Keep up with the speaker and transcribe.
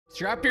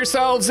Strap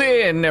yourselves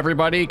in,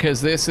 everybody, because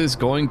this is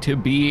going to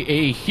be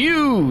a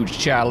huge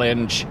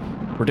challenge.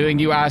 We're doing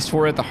You Asked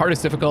For It, the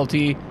hardest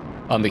difficulty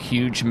on the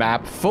huge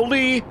map,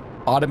 fully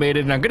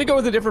automated. And I'm going to go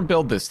with a different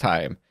build this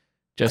time,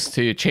 just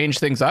to change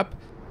things up,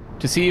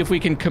 to see if we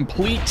can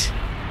complete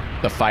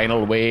the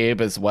final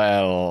wave as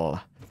well.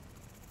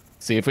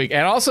 See if we,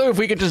 and also if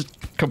we could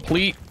just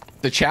complete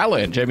the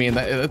challenge. I mean,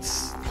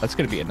 that's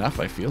going to be enough,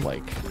 I feel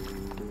like.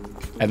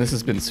 And this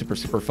has been super,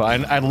 super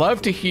fun. I'd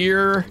love to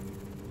hear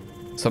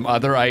some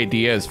other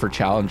ideas for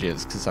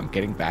challenges because I'm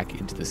getting back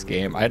into this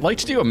game. I'd like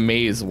to do a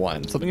maze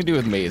one, something to do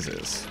with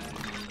mazes.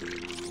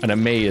 An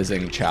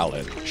amazing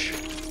challenge.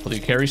 We'll do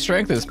carry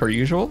strength as per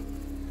usual.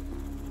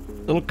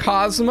 Little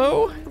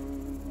Cosmo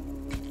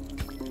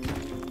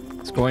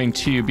is going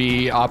to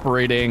be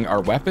operating our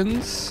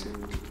weapons.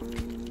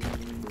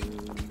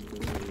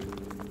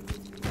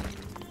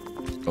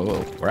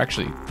 Oh, we're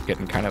actually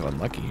getting kind of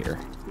unlucky here.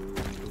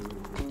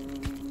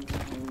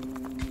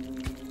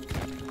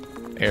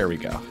 There we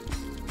go.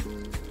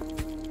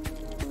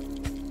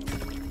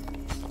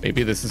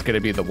 Maybe this is going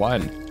to be the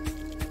one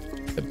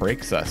that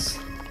breaks us.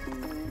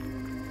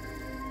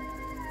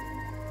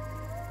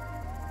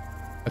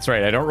 That's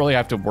right. I don't really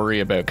have to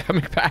worry about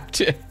coming back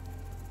to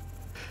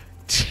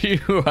do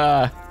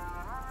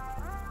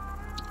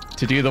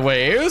the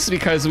waves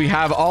because we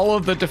have all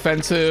of the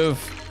defensive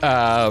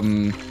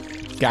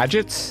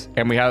gadgets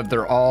and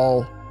they're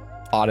all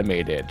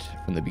automated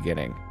from the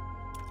beginning.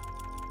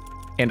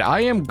 And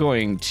I am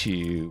going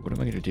to, what am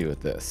I going to do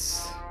with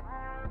this?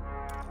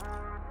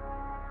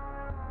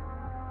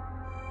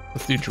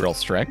 Let's do drill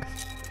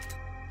strength.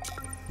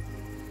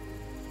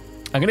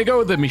 I'm gonna go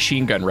with the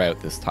machine gun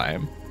route this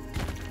time.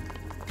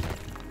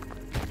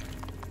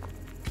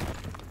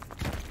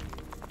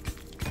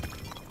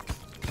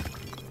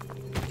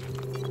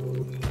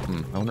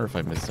 I wonder if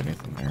I missed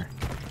anything there.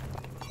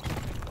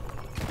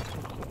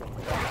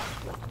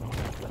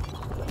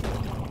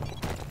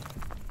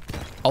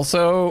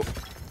 Also,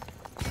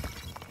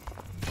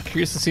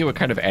 curious to see what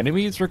kind of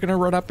enemies we're gonna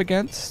run up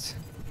against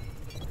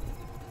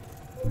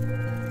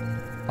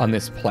on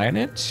this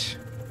planet.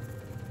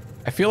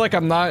 I feel like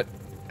I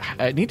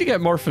need to get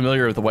more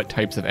familiar with what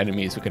types of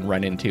enemies we can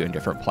run into in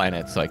different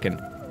planets so I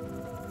can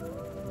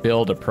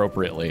build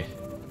appropriately.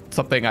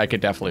 Something I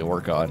could definitely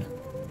work on.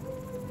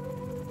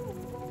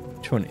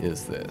 Which one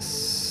is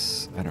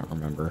this? I don't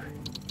remember.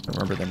 I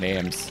don't remember the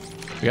names.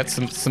 We got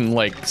some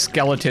like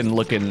skeleton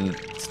looking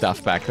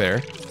stuff back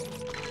there.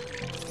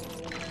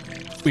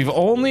 We've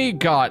only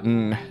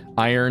gotten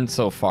iron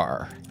so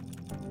far,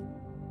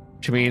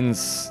 which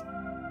means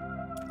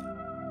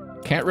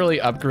can't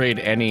really upgrade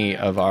any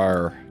of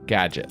our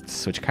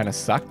gadgets, which kind of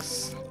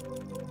sucks.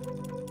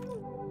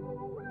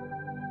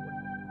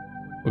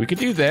 We could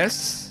do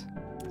this.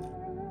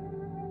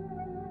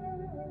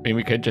 I mean,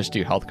 we could just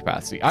do health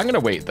capacity. I'm gonna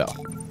wait though.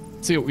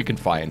 See what we can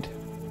find.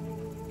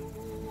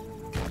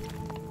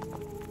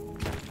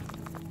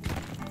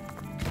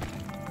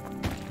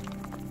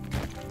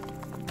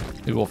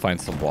 Maybe we'll find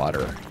some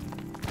water.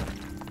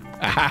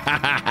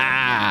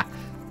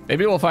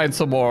 Maybe we'll find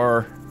some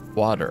more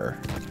water.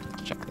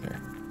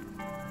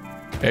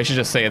 I should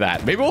just say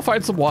that. Maybe we'll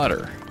find some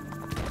water.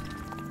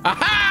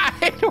 Aha!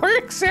 It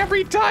works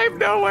every time.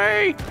 No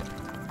way.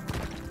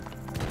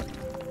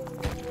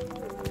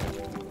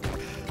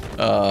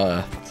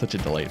 Such a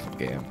delightful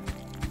game.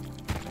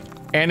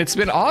 And it's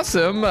been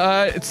awesome.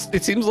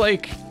 It seems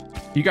like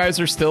you guys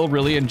are still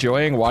really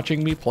enjoying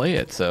watching me play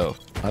it. So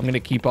I'm going to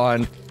keep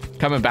on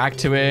coming back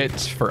to it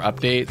for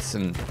updates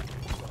and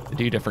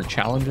do different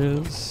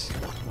challenges.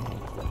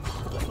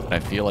 I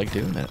feel like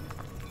doing it.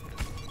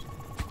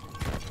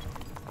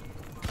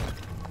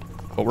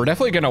 But we're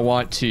definitely going to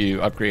want to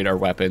upgrade our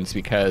weapons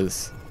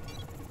because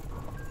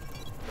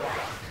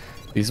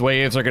these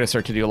waves are going to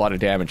start to do a lot of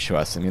damage to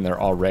us. I mean, they're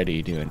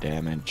already doing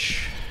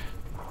damage.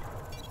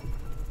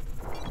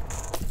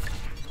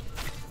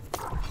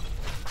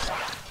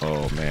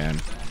 Oh, man.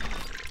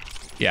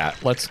 Yeah,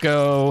 let's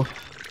go.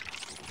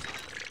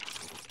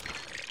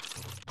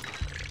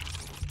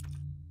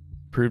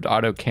 Improved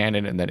auto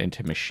cannon and then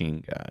into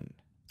machine gun.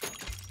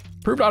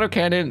 Improved auto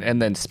cannon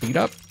and then speed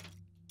up.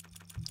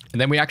 And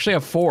then we actually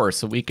have 4,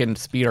 so we can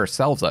speed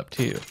ourselves up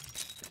too.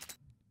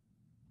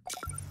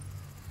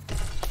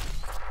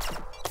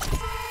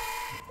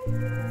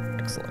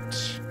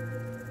 Excellent.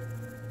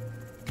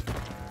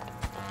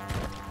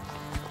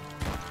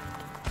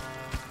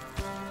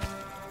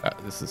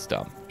 This is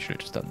dumb. Should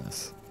have just done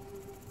this.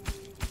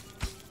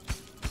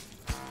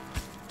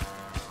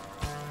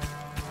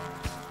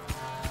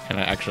 And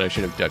I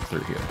should have dug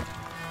through here.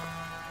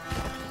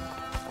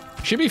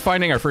 Should be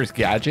finding our first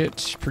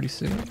gadget pretty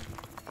soon.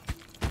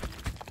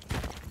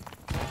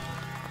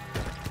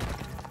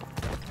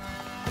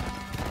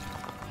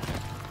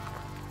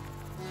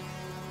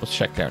 Let's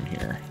check down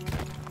here.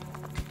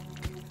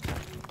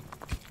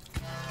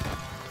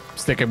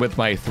 Sticking with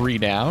my 3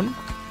 down.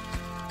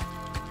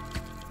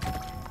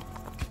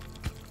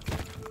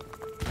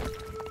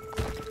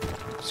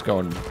 Just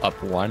going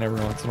up 1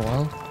 every once in a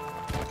while.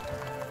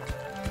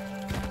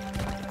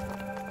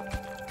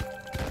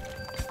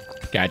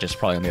 Gadget's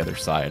probably on the other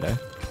side, eh?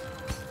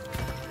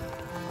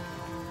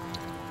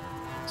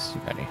 Too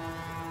many.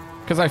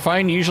 Because I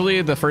find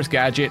usually the first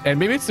gadget, and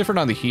maybe it's different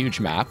on the huge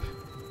map,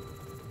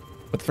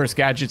 but the first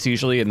gadget's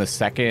usually in the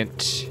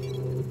second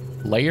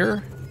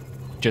layer,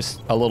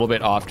 just a little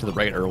bit off to the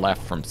right or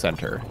left from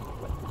center.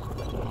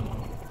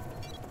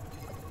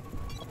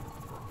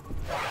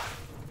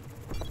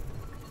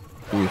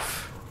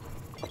 Oof.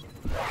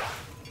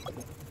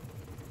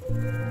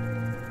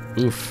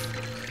 Oof.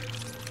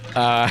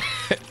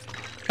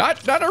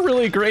 Not a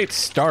really great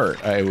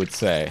start, I would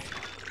say.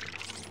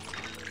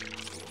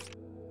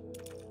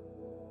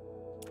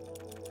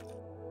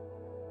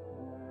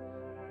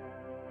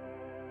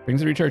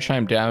 Brings the recharge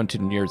time down to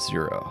near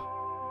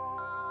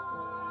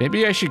 0.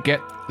 Maybe I should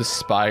get the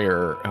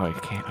spire. Oh, I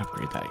can't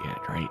upgrade that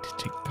yet, right?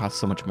 It costs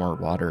so much more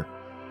water.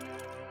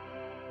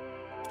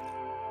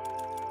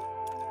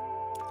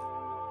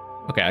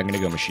 Okay, I'm gonna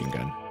go machine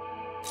gun.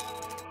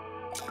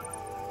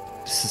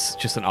 This is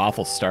just an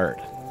awful start.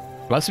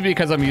 Must be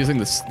because I'm using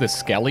the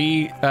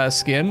Skelly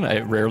skin. I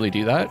rarely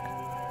do that.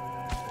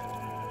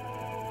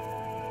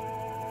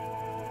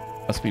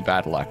 Must be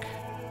bad luck.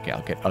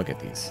 Okay, I'll get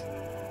these.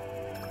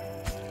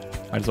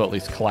 Might as well at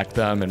least collect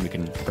them and we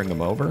can bring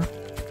them over.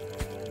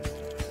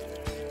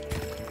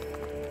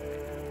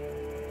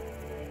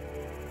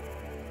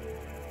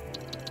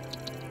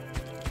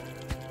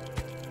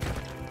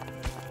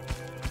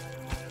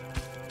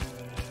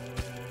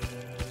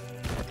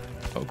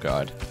 Oh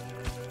God.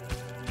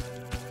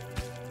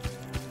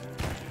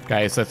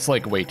 Guys, that's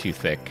like way too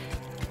thick.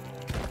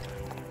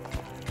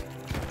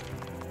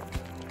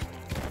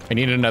 I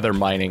need another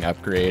mining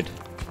upgrade.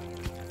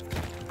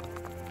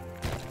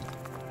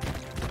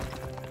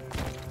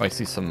 Oh, I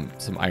see some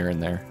iron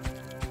there.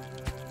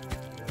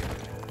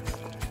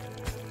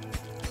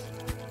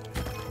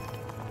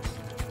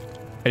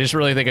 I just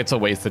really think it's a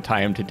waste of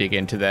time to dig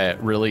into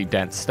that really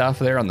dense stuff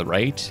there on the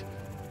right.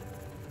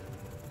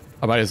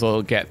 I might as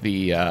well get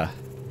the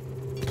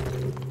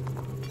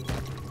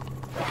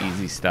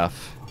easy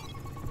stuff.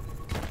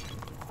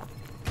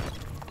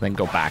 Then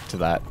go back to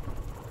that.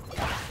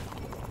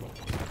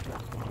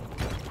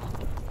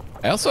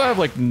 I also have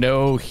like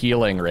no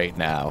healing right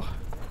now.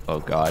 Oh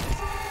God.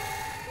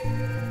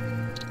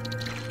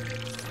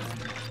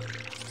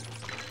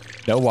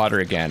 No water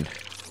again.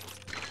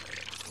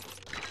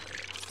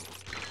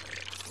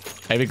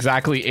 I have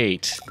exactly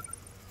 8.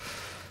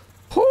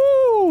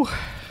 Whoo!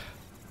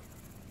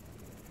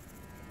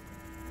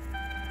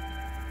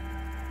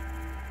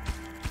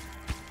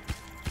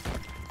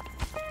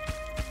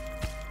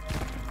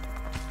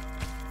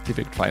 See if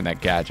I can find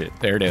that gadget.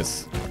 There it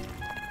is.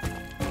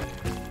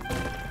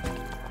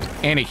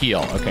 And a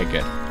heal. Okay,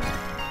 good.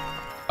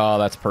 Oh,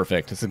 that's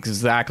perfect. That's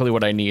exactly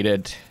what I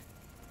needed.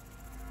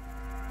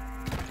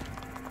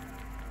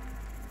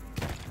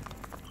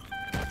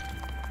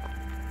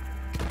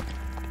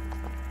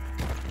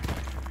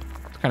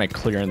 Kind of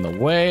clearing the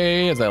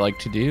way, as I like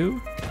to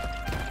do.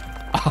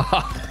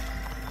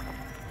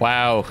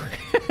 Wow.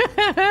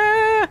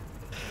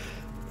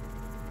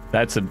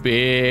 That's a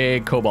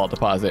big cobalt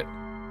deposit.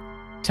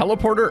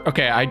 Teleporter?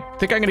 Okay, I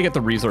think I'm going to get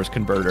the resource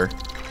converter.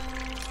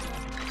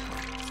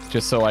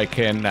 Just so I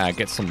can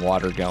get some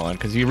water going,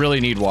 because you really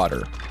need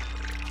water.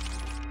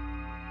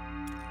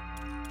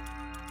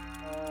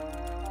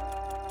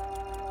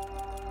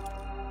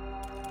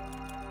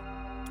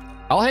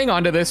 I'll hang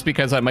on to this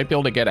because I might be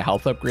able to get a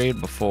health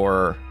upgrade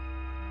before...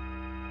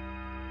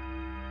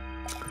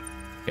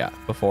 Yeah,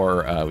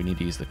 before we need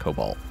to use the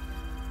cobalt.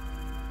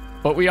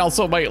 But we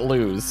also might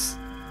lose.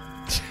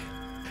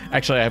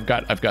 Actually, I've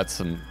got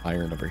some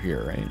iron over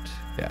here, right?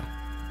 Yeah.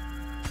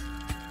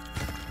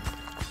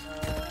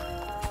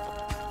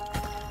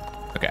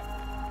 Okay.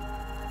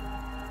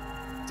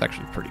 It's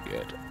actually pretty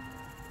good.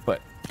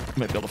 But I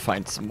might be able to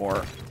find some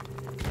more.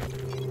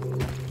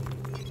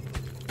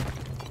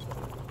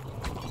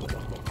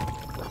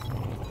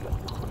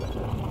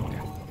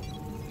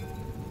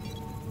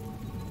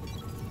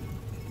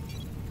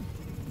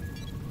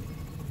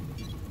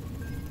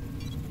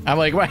 I'm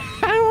like, wait,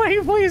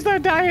 please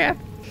don't die yet.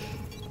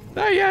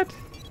 Not yet.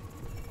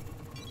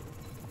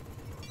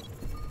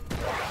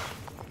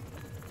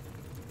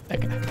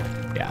 Okay.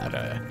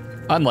 Yeah,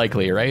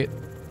 unlikely, right?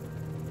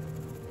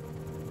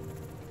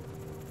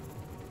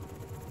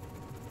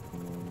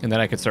 And then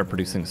I could start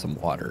producing some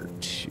water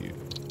too.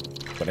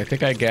 But I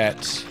think I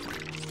get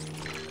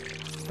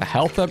the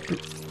health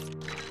upgrade.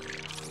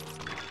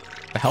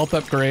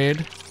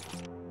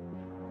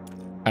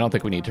 I don't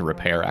think we need to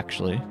repair,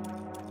 actually.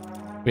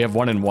 We have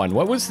 1 and 1.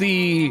 What was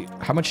the...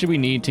 How much do we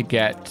need to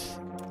get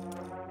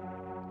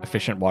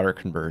efficient water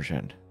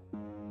conversion?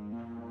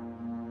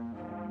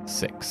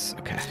 6.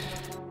 Okay.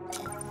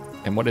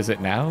 And what is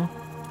it now?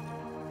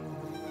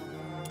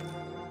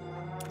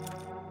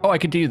 Oh, I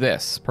could do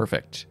this.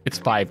 Perfect. It's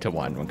 5 to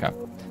 1. Okay.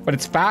 But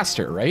it's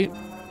faster, right?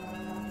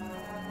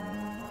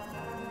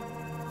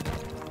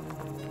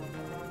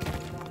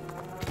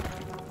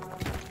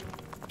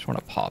 Just want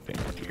to pop in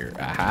here.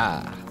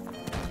 Aha.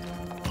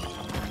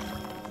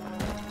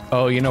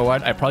 Oh, you know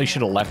what? I probably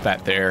should have left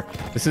that there.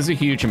 This is a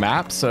huge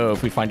map, so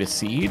if we find a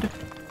seed...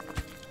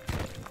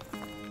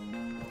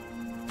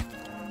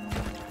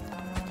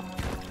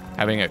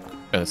 Having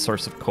a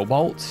source of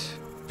cobalt,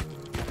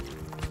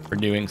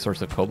 renewing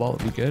source of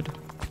cobalt would be good.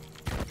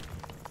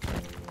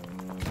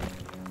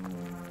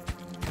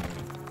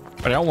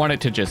 But I don't want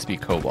it to just be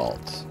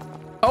cobalt.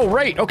 Oh,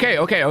 right.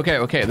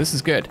 Okay. This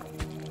is good.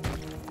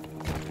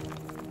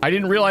 I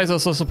didn't realize I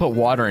was supposed to put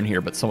water in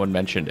here, but someone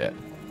mentioned it.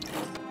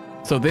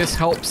 So this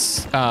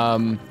helps, it's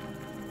a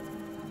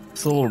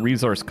little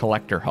resource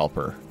collector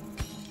helper.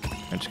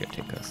 I'm just gonna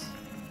take this.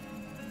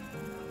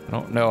 I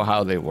don't know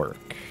how they work.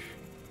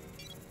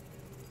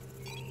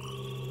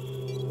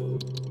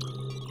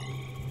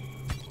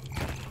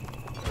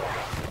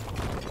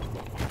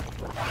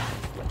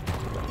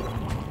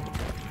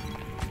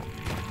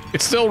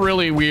 It's still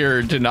really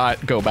weird to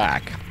not go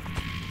back.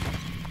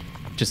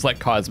 Just let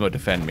Cosmo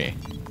defend me.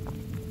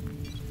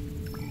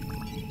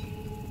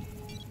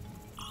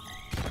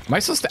 Am I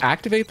supposed to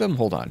activate them?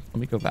 Hold on, let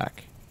me go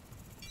back.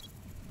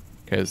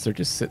 Because they're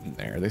just sitting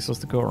there. Are they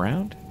supposed to go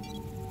around?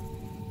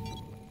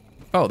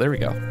 Oh, there we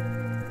go.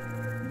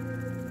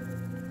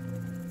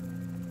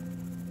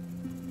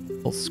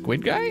 Little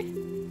squid guy?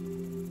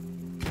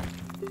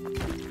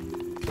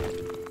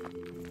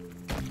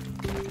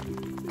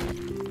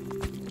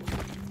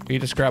 You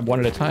just grab one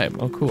at a time.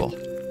 Oh, cool.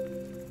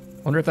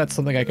 Wonder if that's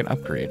something I can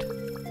upgrade.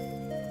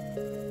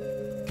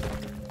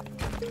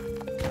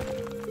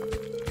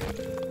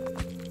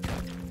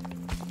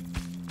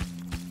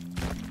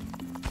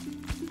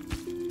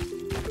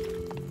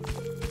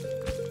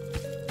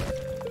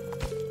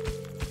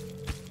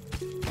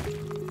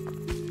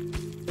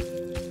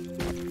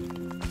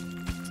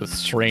 It's a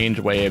strange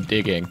way of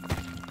digging.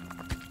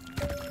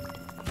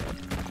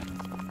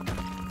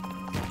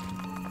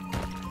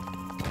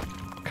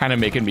 Kind of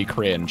making me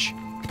cringe.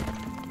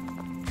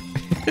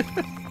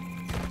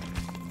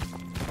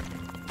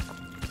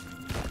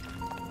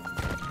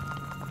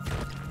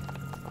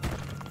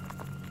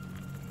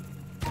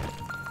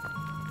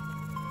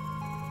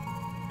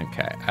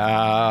 Okay.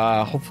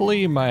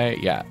 Hopefully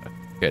yeah,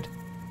 good.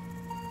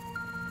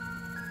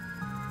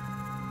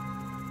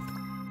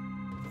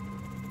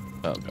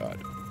 Oh god.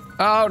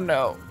 Oh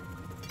no.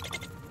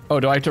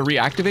 Oh, do I have to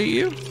reactivate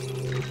you?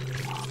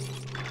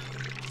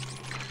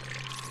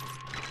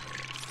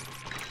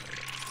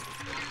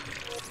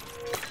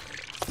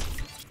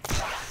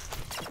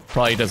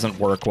 Probably doesn't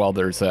work while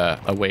there's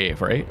a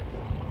wave, right?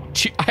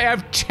 I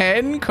have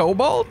 10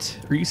 cobalt?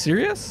 Are you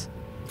serious?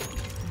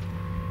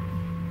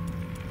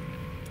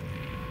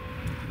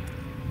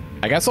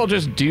 I guess I'll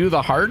just do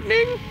the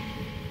hardening?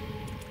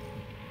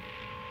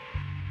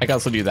 I can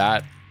also do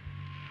that.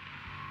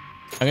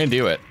 I'm gonna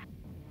do it.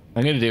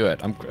 I'm gonna do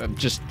it. I'm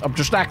just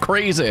that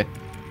crazy.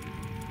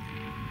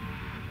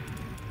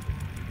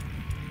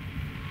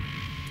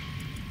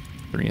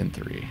 Three and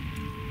three.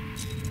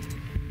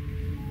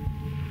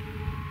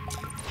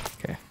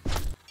 Okay.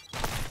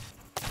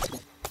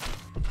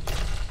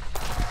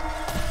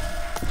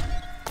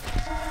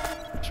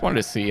 Just wanted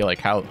to see like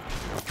how.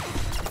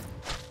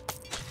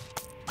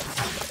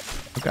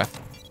 Okay.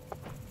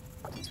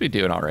 Seems to be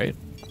doing all right.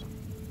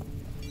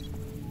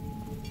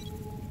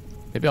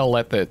 Maybe I'll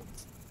let the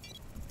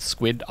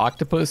squid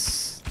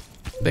octopus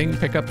thing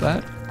pick up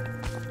that.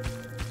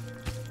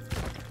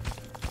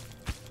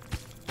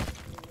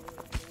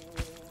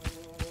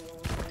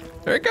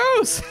 There it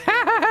goes!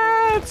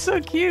 It's so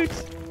cute.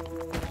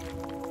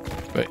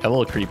 But a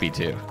little creepy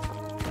too.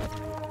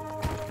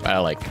 I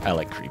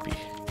like creepy.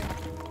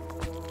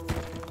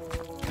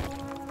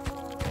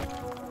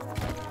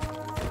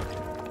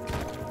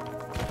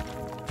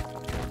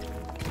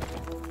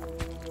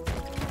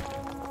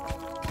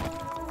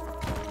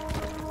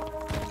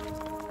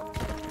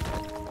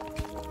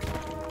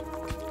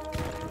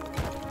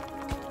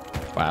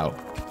 Wow.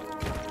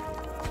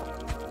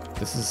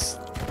 This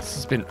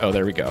has been, oh,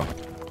 there we go.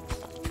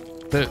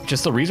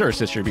 Just the resource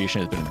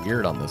distribution has been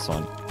weird on this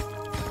one.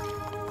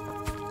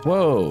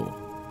 Whoa.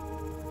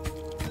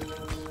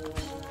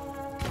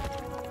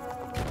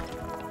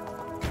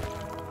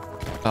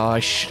 Oh, I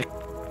should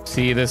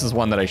see, this is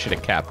one that I should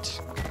have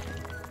kept.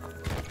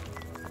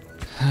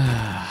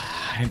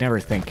 I never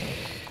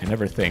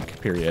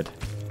think, period.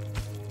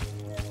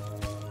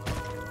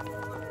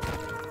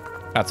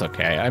 That's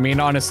okay. I mean,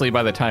 honestly,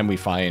 by the time we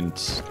find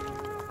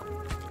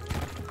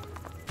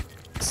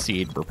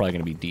seed, we're probably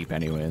going to be deep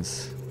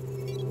anyways.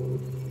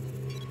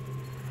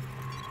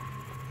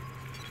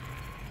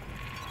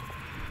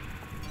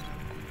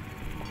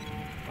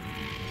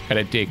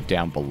 Gotta dig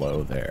down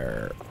below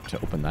there to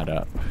open that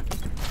up.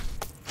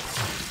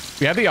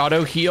 We have the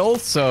auto heal,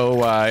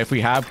 so if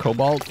we have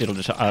cobalt, it'll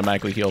just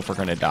automatically heal if we're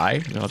going to die.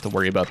 You don't have to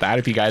worry about that.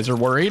 If you guys are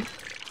worried,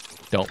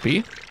 don't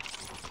be.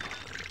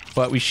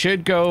 But we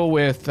should go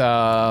with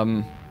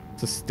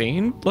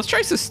sustained. Let's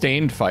try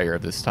sustained fire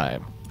this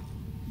time.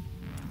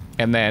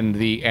 And then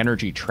the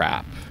energy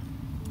trap.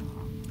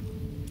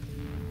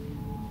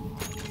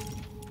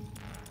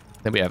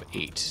 Then we have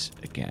 8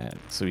 again.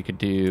 So we could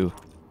do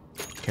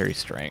carry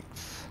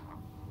strength.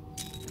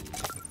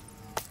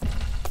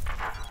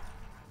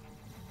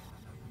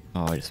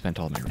 Oh, I just spent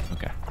all my...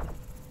 Okay.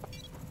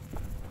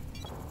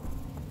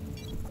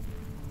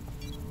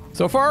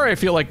 So far, I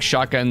feel like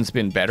shotgun's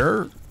been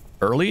better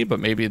early, but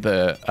maybe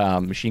the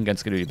machine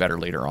gun's going to be better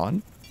later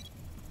on.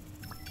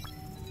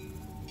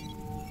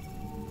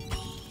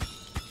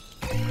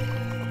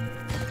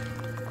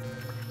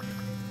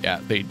 Yeah,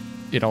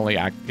 it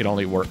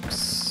only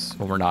works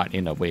when we're not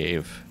in a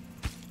wave.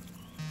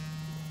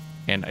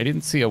 And I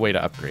didn't see a way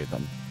to upgrade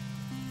them.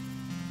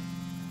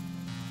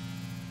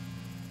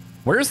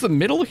 Where's the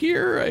middle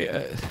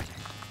here?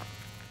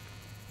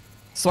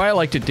 So I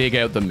like to dig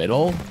out the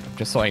middle,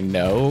 just so I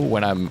know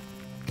when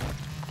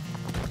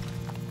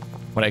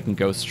I can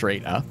go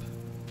straight up.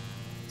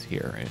 It's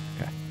here, right?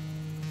 Okay.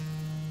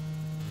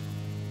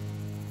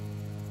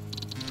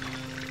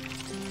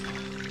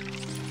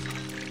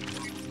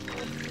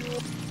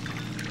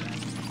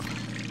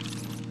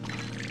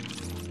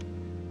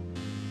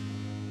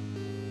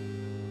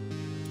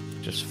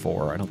 Just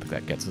 4. I don't think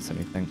that gets us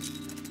anything.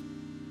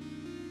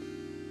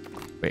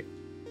 Wait.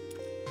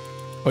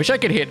 I wish I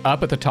could hit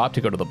up at the top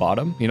to go to the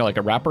bottom. You know, like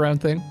a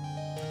wraparound thing.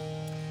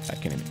 I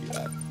can't even do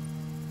that.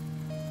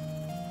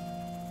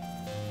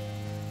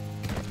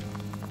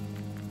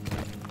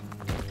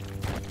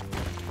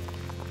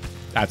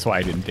 That's why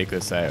I didn't dig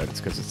this out. It's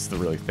because it's the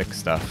really thick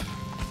stuff.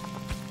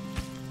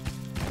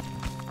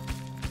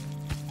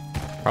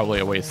 Probably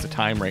a waste of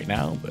time right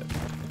now, but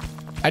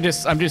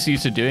I'm just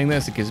used to doing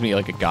this. It gives me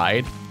like a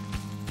guide,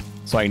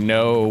 so I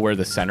know where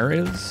the center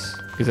is.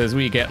 Because as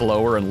we get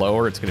lower and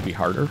lower, it's going to be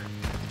harder.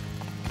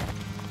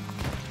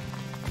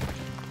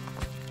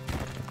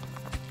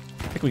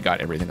 I think we got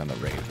everything on the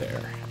raid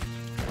there.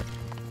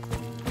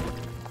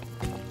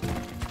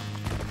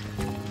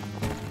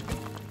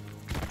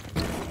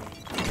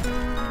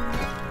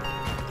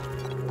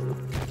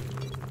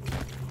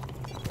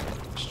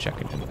 Just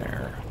checking in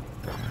there.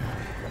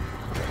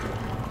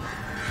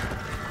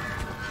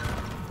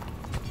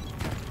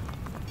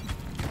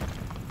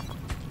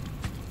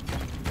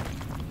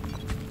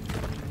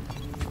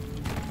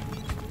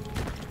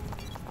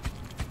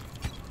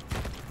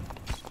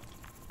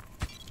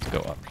 Go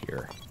up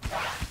here.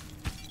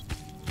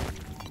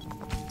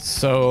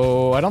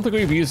 So I don't think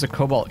we've used a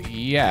cobalt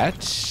yet.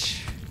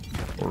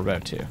 But we're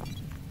about to.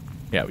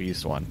 Yeah, we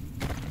used one.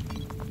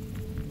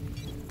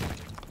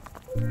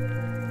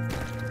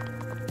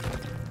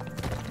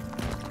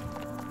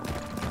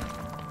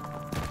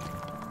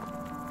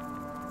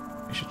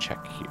 I should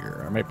check here.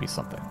 There might be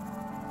something.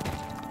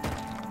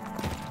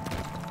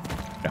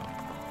 No.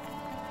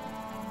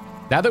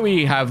 Now that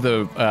we have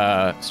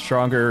the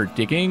stronger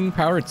digging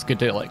power, it's good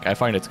to, like, I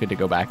find it's good to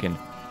go back and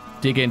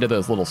dig into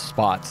those little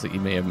spots that you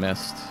may have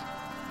missed.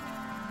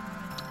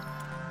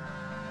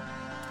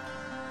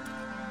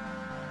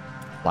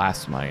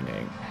 Blast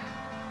mining.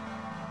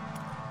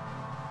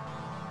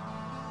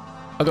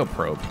 I'll go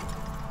probe.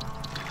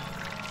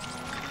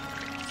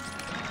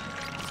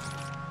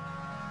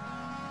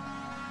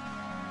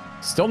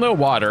 Still no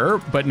water,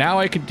 but now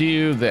I could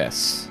do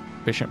this.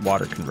 Efficient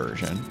water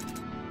conversion.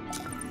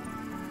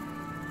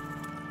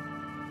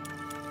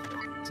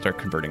 Start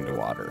converting to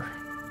water.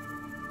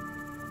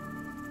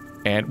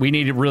 And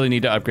we really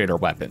need to upgrade our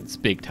weapons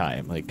big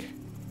time. Like,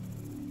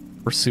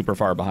 we're super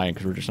far behind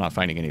because we're just not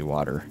finding any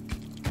water.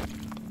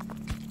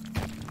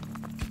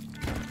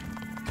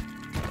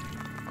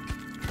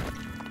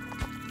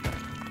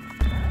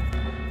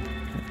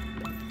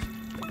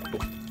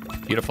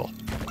 Beautiful.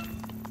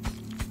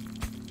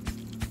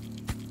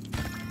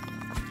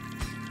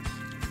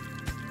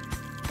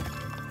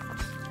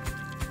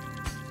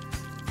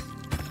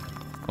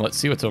 Well, let's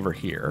see what's over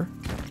here.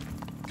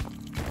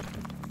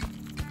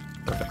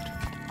 Perfect.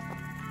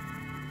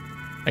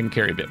 I can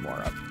carry a bit more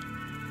up.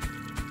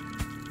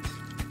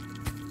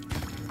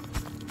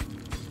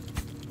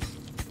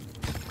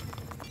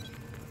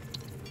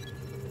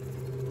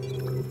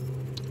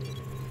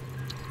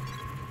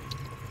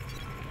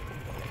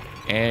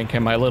 And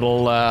can my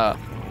little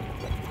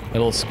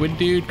squid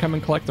dude come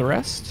and collect the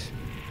rest?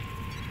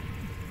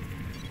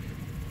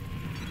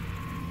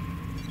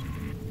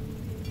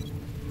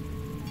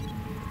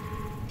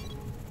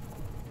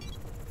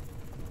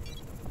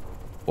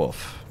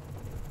 Wolf.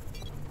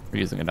 We're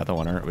using another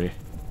one, aren't we?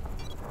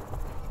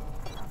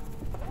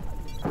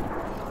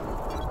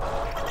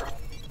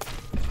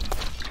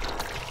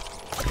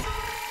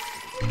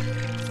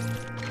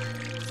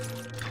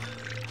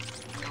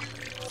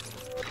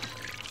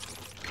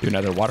 Do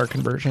another water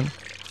conversion.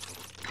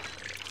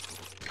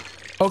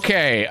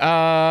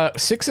 Okay,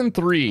 6 and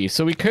 3.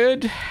 So we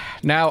could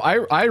now.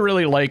 I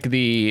really like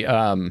the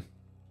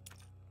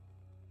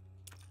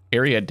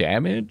area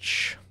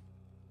damage,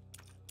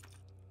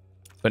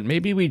 but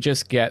maybe we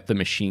just get the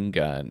machine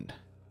gun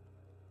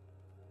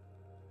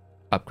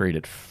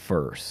upgraded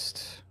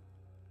first.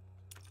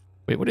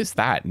 Wait, what is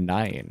that?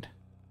 9.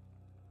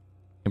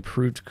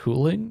 Improved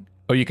cooling.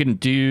 Oh, you can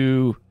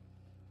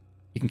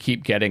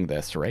keep getting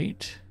this,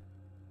 right?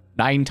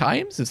 9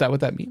 times? Is that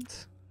what that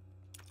means?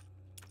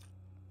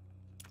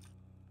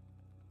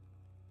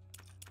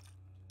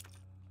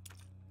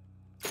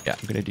 Yeah,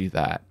 I'm gonna do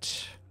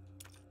that.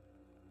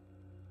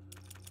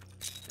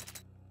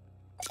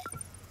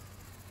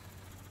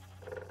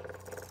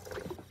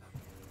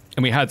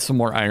 And we had some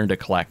more iron to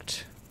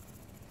collect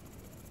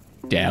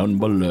down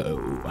below.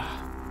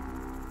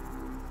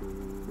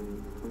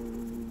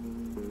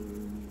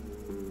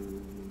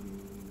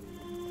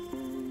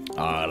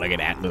 Oh, look at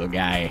that little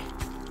guy.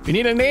 We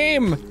need a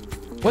name.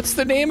 What's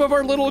the name of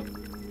our little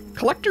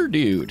collector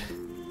dude?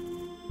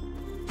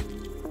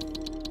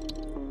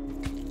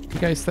 What do you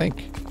guys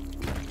think?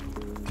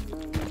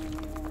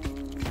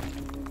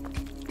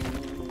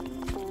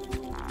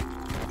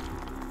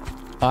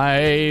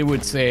 I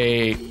would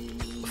say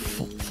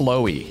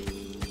Flowy.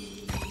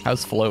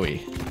 How's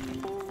Flowy?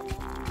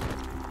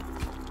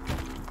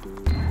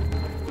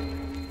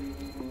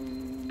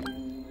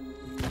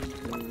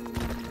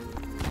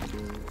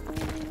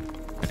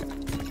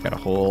 Got a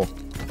whole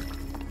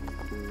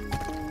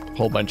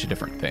bunch of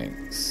different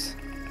things.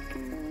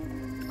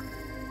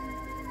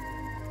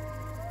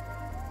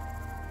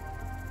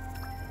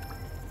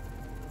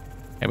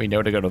 And we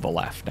know to go to the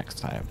left next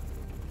time.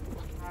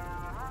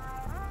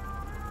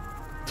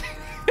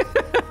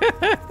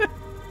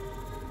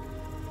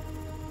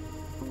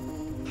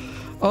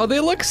 Oh,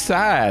 they look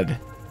sad.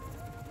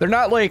 They're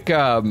not like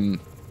Drillbert,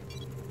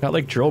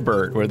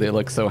 where they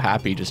look so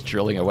happy just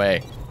drilling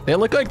away. They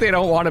look like they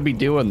don't want to be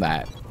doing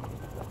that.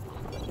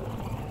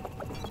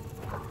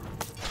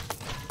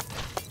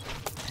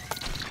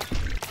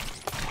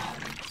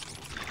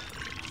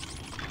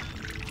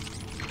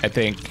 I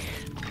think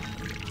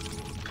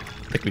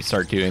we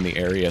start doing the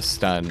area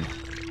stun.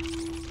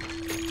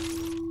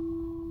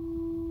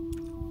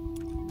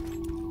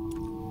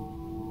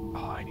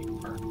 Oh, I need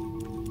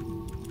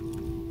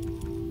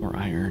more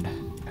iron.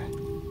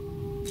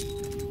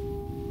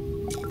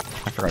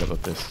 I forgot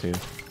about this too.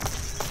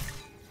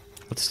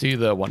 Let's do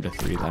the 1 to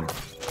 3 then.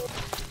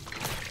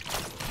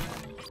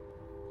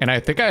 And I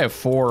think I have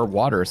 4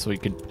 water, so we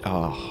could.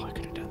 Oh, I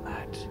could have done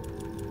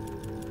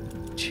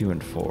that. 2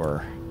 and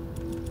 4.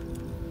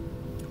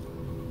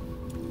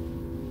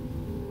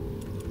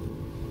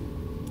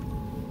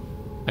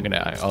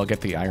 I'll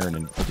get the iron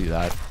and we'll do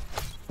that.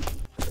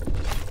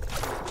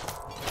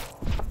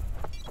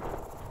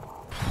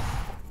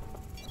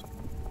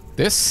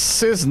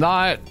 This is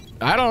not,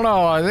 I don't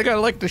know. I think I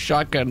like the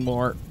shotgun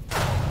more.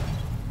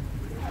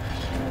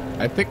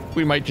 I think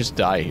we might just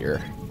die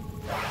here.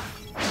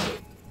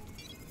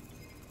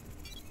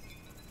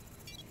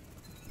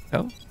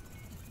 Oh.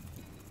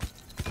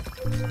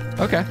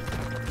 Okay.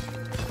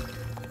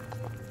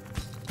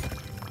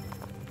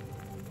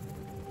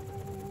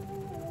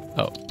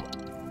 Oh.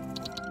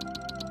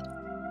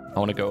 I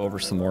want to go over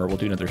some more. We'll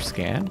do another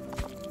scan.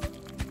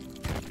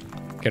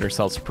 Get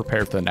ourselves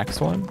prepared for the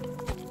next one.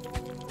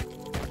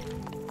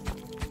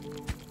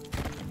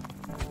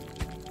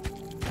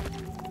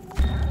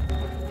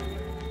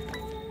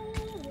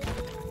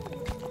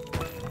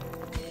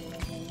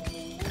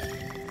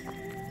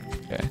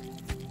 Okay.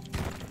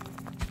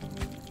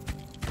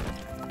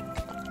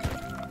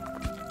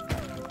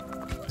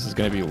 This is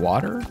going to be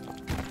water?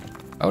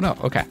 Oh no,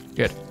 okay,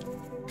 good.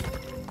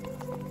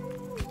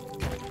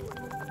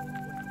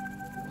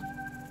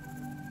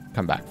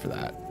 Come back for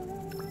that.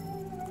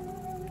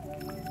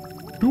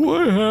 Do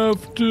I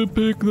have to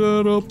pick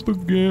that up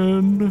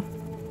again?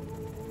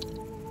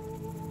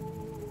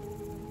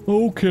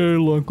 Okay,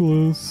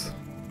 Luckless.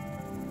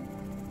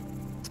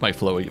 It's my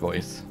flowy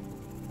voice.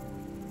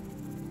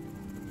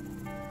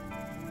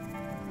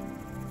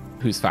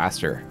 Who's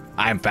faster?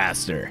 I'm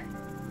faster.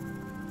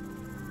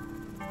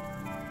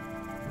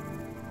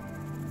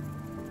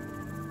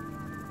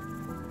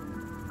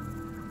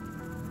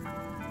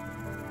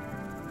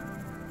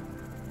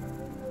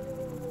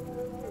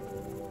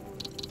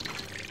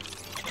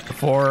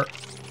 Before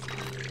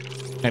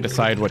I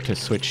decide what to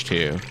switch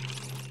to,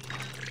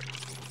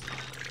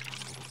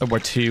 or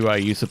what to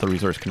use with the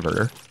resource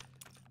converter,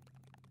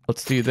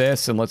 let's do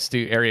this and let's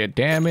do area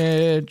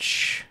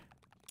damage.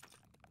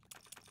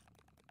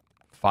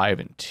 5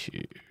 and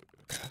 2.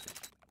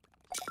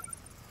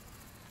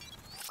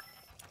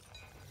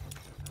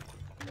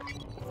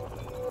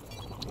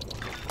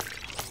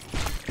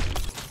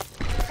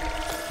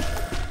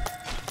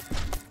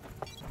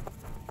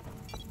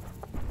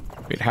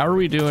 Wait, how are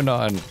we doing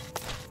on...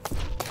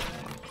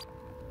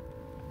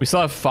 We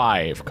still have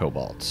 5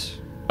 cobalt.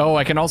 Oh,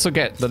 I can also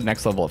get the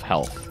next level of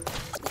health.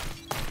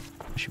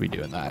 I should be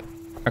doing that.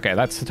 Okay,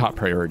 that's the top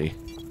priority.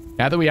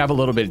 Now that we have a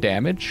little bit of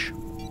damage...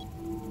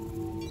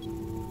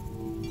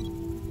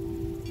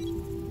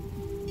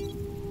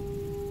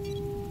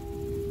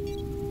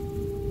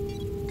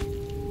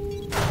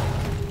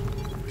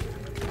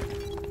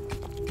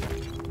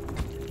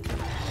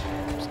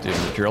 Just doing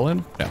the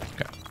drilling? No,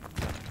 okay.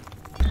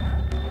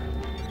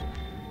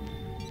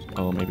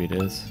 Oh, maybe it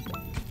is.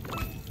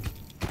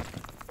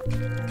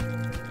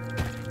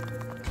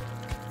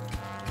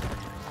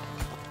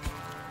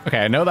 Okay,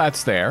 I know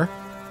that's there.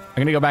 I'm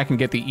gonna go back and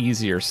get the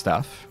easier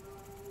stuff.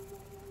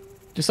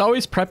 Just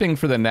always prepping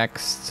for the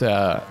next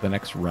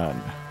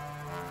run.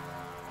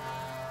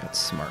 That's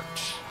smart.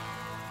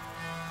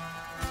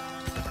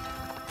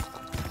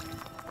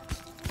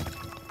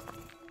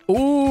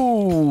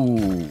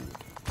 Ooh.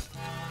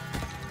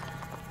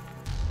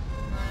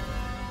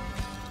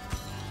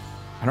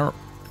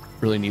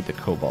 really need the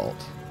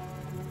cobalt.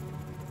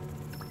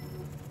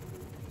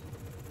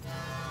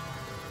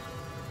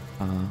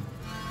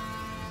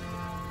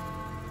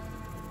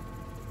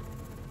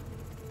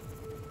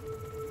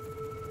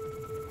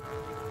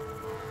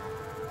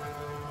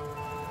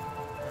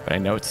 But I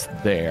know it's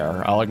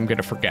there. All I'm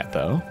gonna forget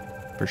though,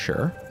 for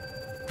sure.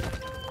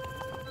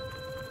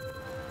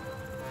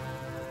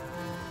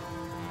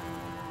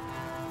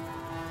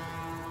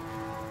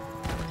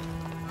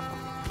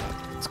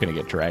 It's gonna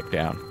get dragged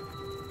down.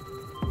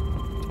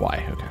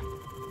 Why? Okay.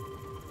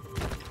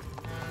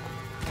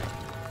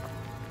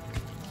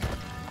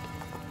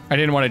 I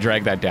didn't want to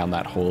drag that down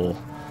that hole.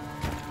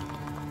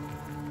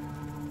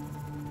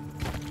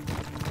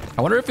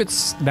 I wonder if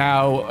it's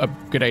now a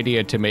good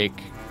idea to make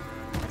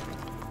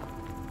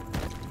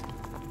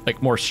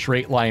like more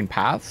straight line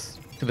paths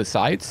to the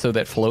sides so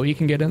that Floey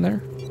can get in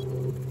there.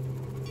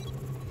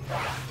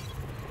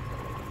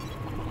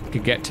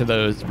 Could get to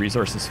those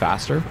resources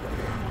faster.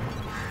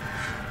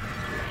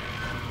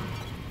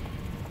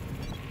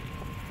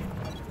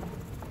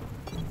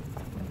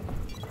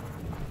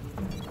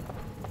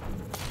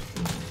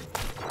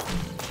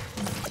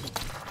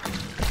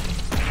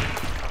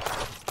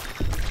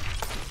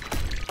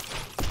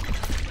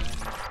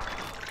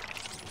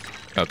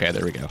 Okay,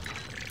 there we go.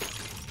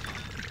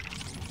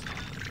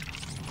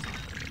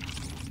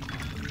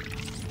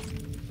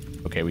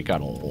 Okay, we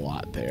got a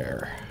lot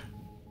there.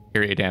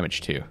 Area damage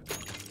too.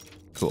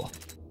 Cool.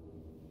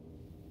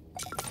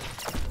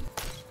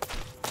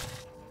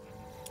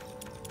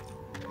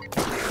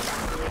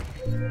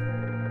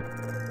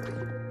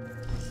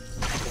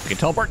 We can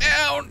teleport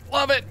down!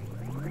 Love it!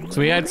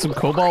 So we had some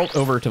cobalt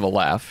over to the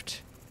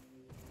left.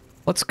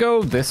 Let's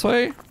go this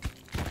way.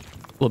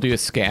 We'll do a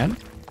scan.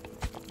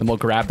 And we'll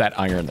grab that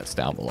iron that's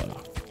down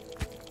below.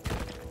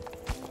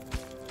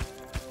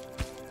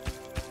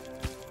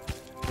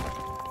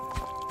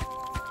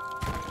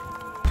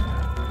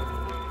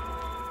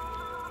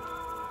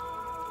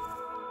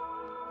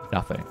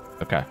 Nothing.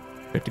 Okay.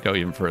 We have to go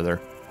even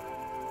further.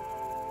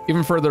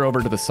 Even further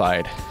over to the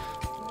side.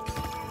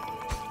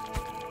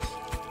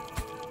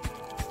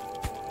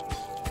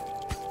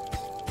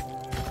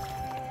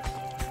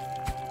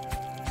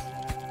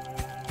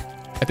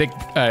 I think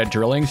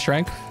drilling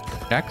strength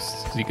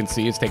next, as you can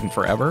see, it's taking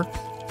forever.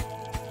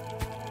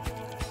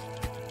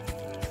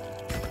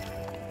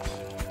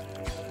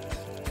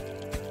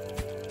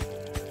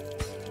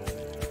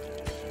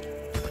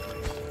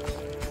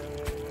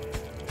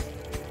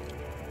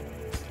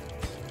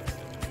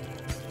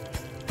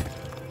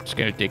 Just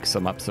gonna dig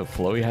some up so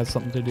Floey has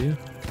something to do.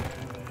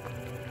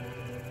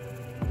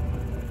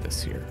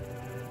 This here.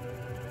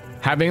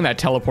 Having that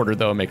teleporter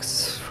though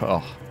makes,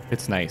 oh,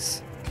 it's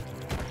nice.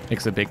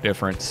 Makes a big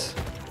difference.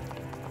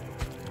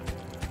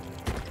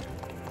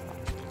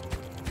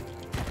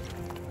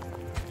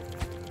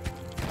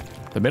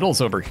 The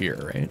middle's over here,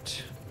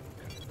 right?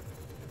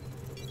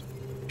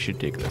 We should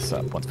dig this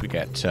up once we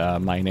get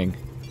mining.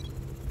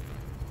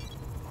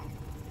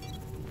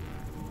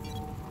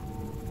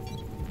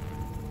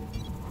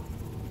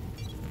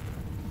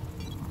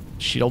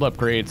 Shield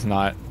upgrade's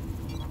not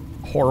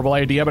a horrible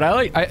idea, but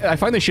I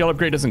find the shield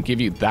upgrade doesn't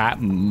give you that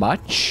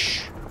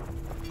much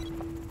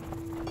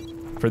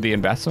for the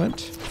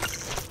investment.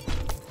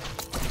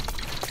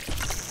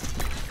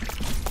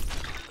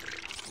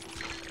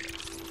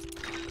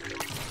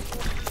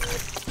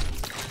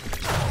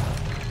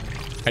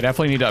 I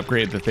definitely need to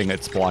upgrade the thing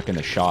that's blocking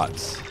the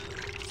shots.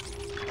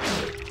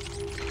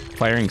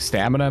 Firing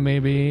stamina,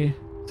 maybe?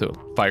 So it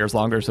fires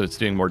longer, so it's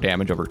doing more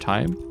damage over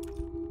time.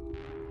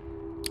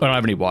 I don't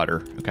have any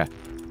water. Okay.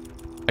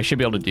 I should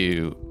be able to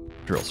do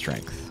drill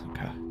strength.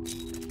 Okay.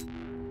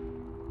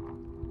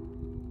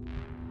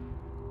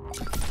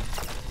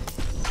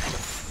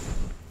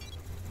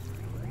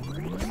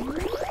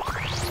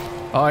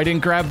 Oh, I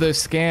didn't grab the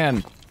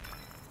scan.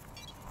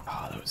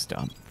 Oh, that was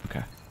dumb.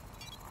 Okay.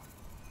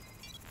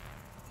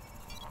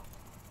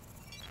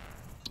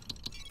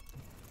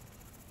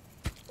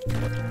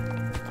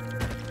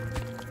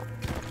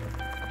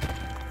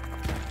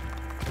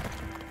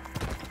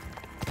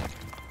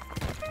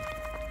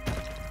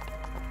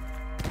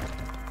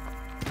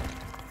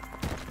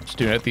 Just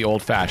doing it the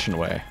old-fashioned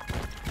way.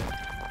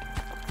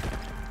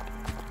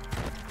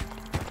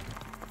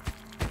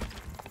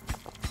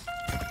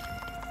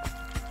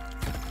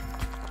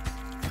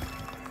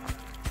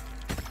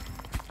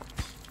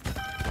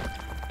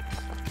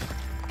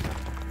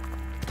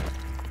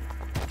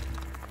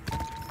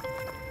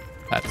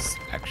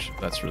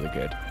 That's really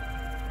good.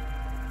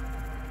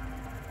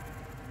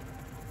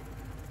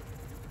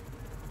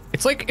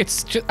 It's like,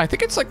 it's just, I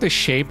think it's like the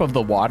shape of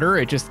the water.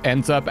 It just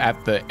ends up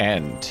at the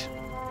end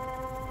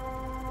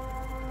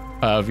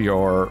of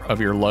your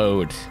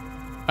load.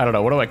 I don't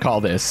know. What do I call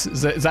this?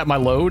 Is that my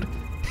load?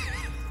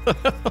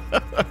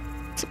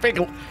 It's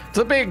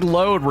a big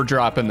load we're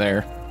dropping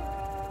there.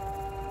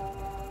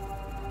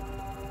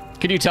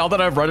 Can you tell that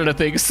I've run out of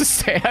things to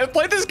say? I've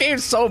played this game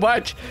so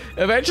much.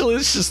 Eventually,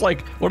 it's just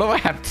like, what do I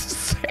have to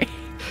say?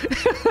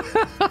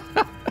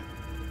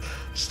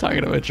 Just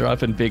talking about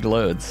dropping big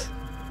loads.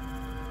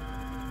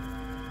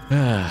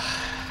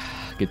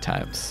 Good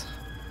times.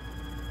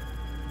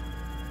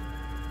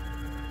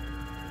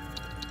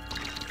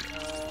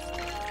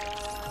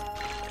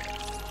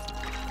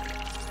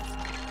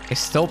 I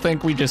still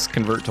think we just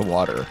convert to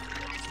water.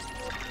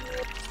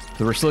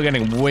 So we're still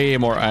getting way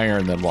more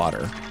iron than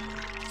water.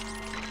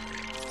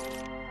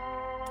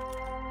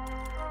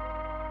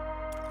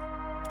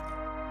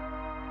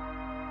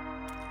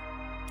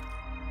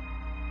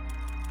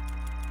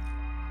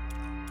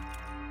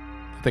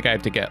 I think I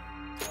have to get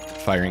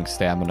firing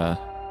stamina.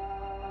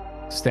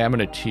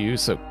 Stamina 2,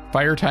 so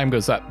fire time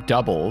goes up,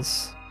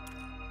 doubles.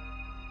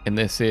 And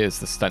this is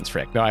the stun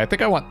strike. No, I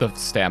think I want the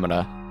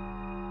stamina.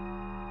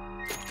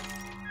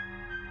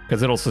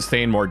 Because it'll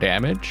sustain more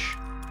damage.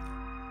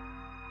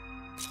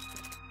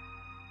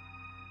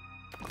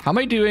 How am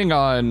I doing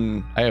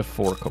on... I have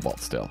 4 cobalt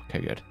still. Okay,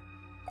 good.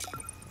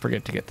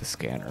 Forget to get the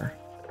scanner.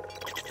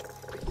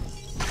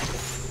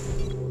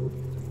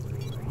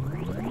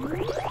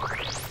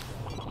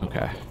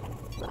 Okay.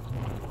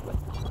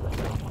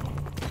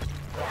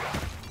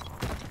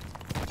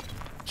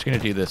 Just gonna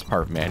do this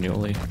part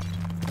manually.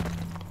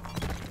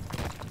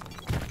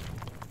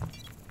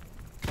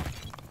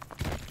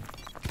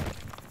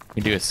 You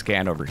can do a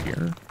scan over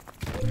here.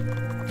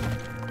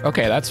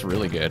 Okay, that's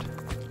really good.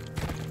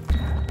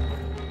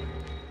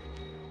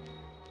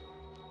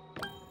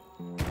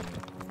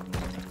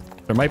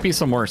 There might be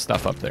some more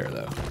stuff up there,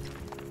 though.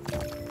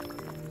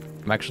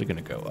 I'm actually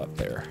gonna go up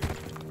there.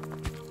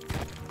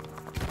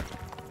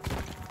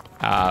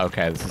 Ah,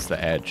 okay, this is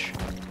the edge.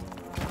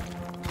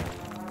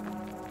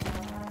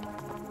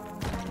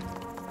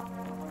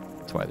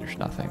 That's why there's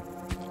nothing.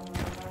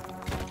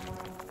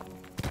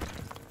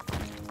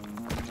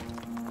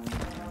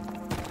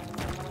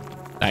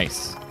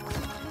 Nice.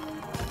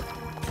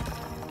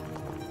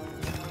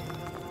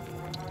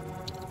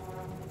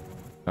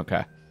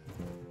 Okay.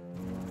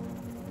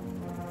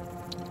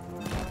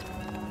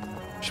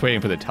 Just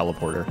waiting for the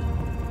teleporter.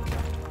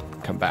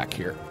 Come back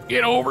here.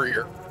 Get over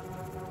here.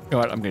 You know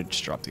what? I'm going to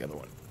just drop the other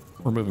one.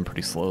 We're moving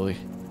pretty slowly.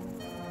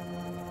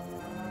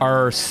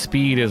 Our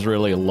speed is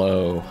really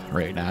low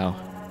right now.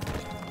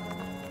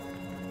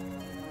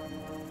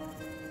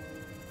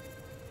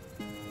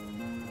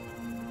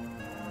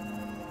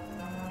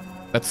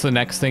 That's the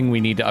next thing we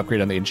need to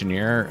upgrade on the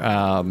engineer.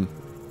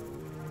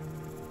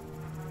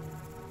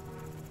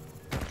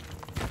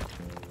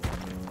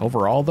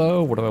 Overall,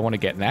 though, what do I want to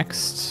get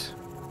next?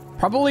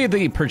 Probably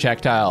the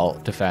projectile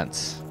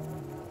defense.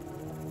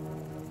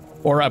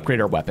 Or upgrade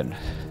our weapon.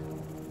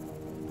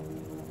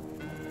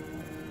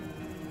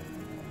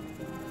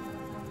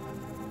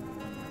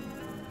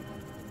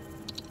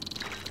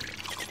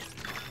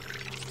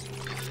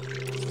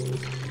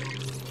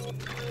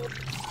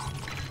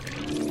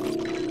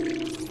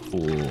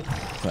 Ooh,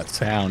 that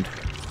sound.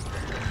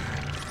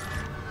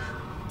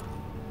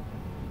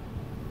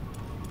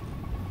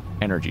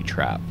 Energy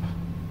trap.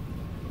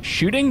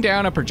 Shooting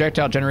down a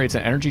projectile generates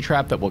an energy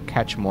trap that will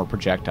catch more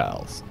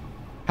projectiles.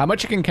 How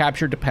much it can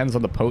capture depends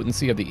on the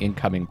potency of the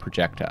incoming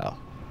projectile.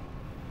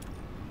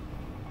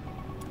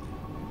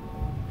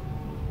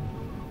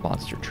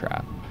 Monster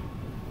trap.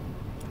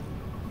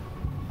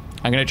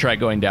 I'm going to try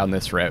going down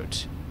this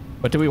route.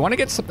 But do we want to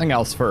get something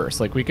else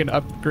first? Like, we can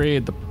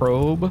upgrade the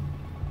probe.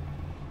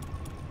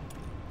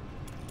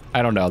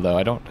 I don't know,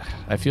 though.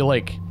 I feel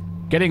like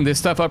getting this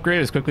stuff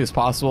upgraded as quickly as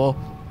possible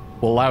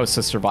will allow us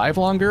to survive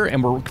longer,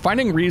 and we're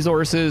finding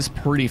resources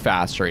pretty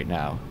fast right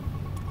now.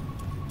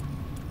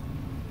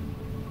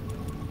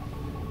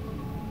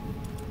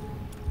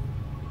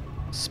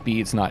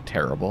 Speed's not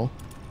terrible.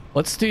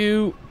 Let's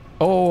do...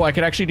 Oh, I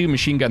could actually do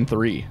machine gun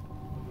 3.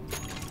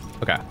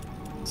 Okay,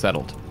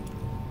 settled.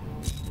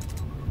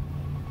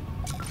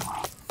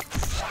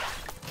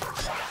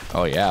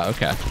 Oh yeah,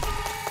 okay.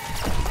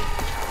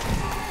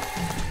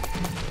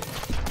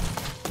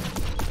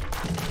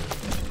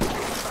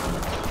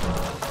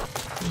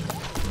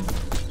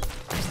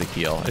 There's the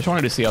heal. I just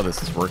wanted to see how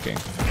this is working.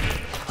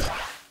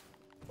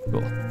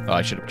 Cool. Oh,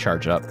 I should have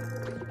charged up.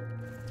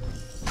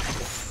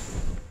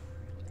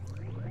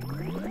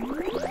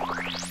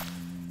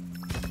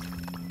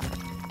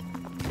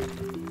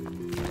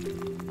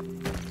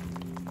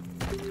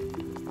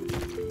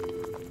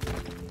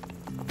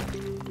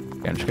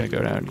 I'm just gonna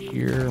go down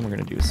here and we're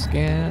gonna do a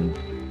scan.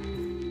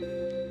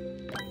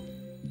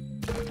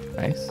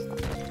 Nice.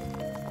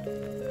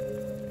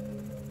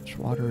 There's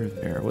water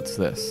there. What's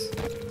this?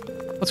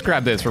 Let's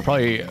grab this. We're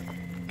probably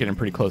getting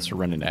pretty close to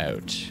running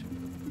out.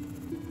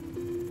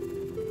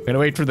 I'm gonna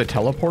wait for the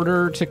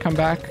teleporter to come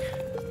back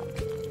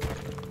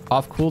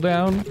off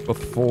cooldown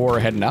before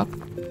heading up.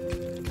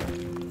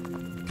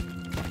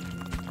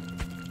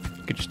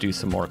 Could just do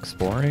some more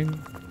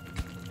exploring.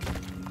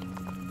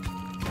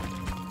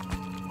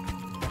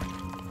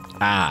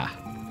 Ah.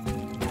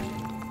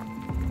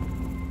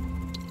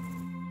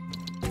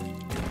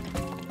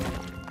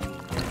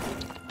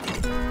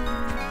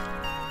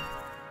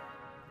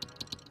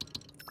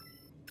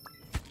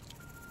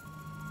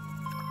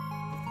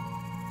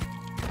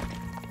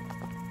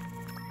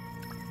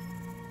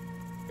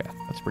 Okay,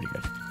 that's pretty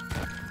good.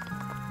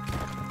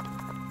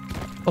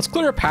 Let's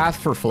clear a path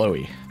for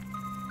Flowy.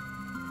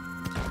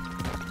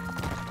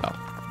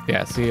 Oh,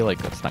 yeah, see,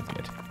 like, that's not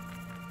good.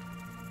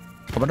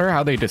 I wonder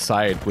how they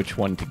decide which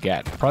one to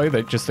get.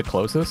 Probably just the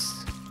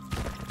closest.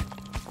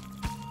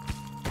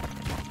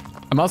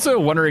 I'm also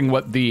wondering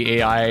what the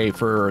AI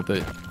for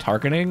the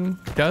targeting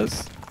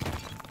does.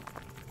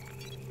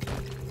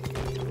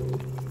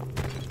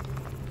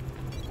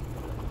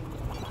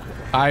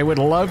 I would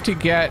love to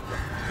get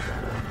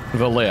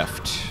the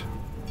lift.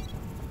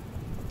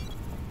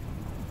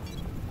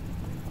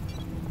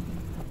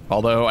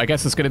 Although, I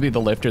guess it's going to be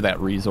the lift or that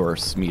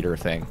resource meter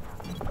thing.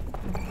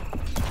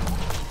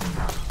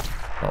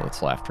 Oh,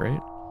 it's left, right?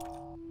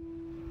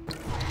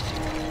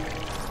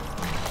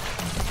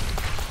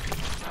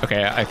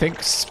 Okay, I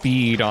think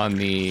speed on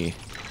the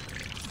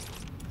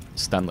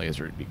stun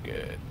laser would be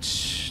good.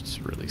 It's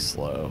really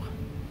slow.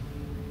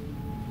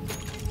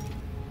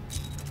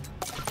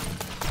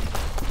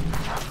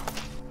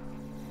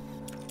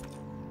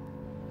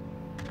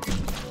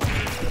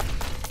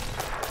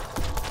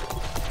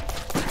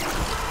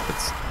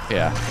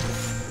 Yeah.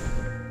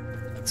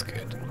 That's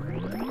good.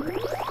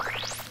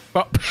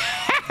 Oh.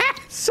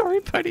 Sorry,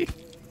 buddy.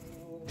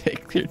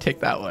 Take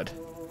that one.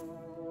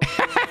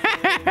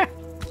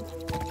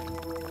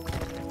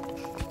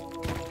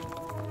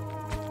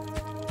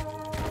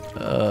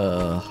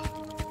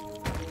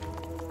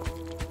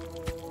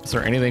 Is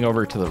there anything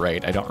over to the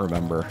right? I don't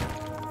remember.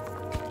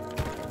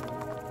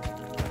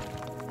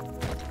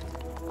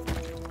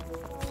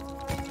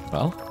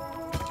 Well,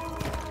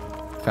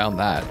 found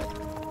that.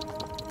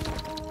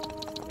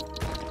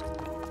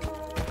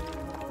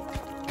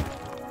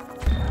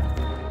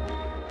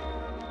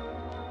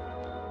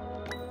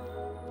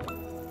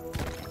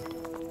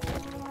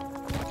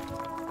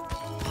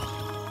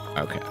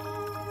 Okay.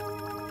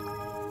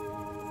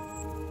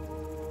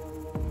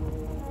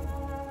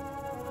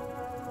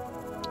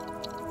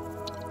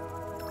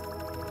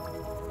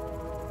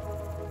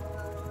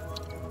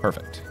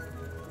 Perfect.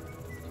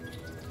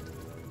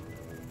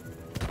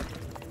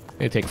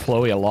 It'd take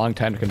Flowy a long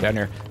time to come down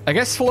here. I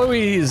guess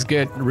Flowy is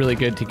good, really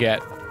good to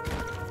get.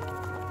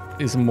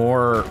 Is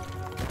more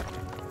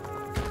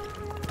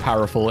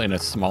powerful in a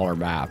smaller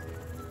map.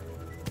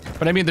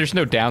 But I mean, there's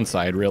no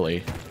downside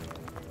really.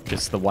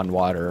 Just the one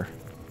water.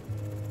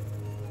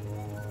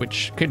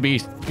 Which could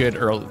be good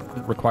early,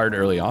 required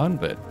early on,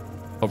 but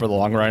over the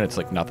long run, it's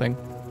like nothing.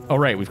 Oh,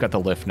 right, we've got the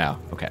lift now.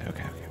 Okay.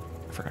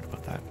 I forgot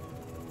about that.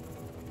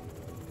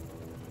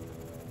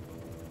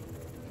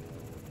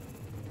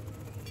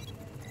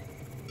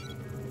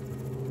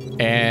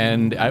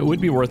 And it would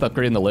be worth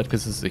upgrading the lift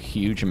because this is a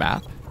huge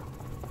map.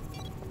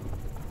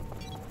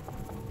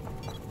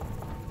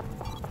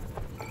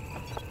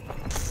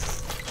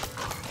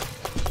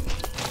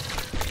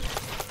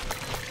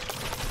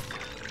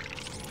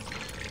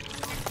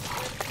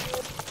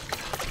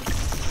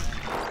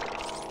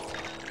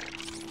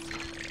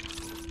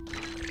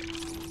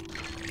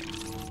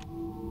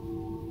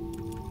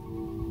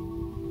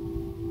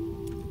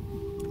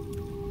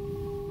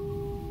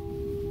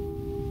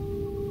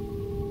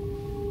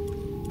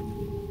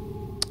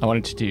 I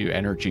wanted to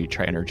do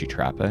try energy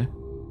trap, eh?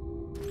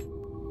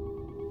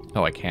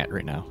 Oh, I can't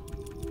right now.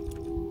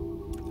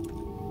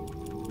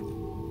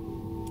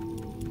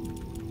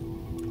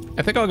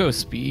 I think I'll go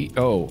speed.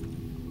 Oh.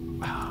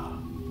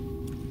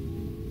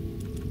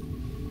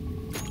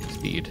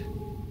 Speed.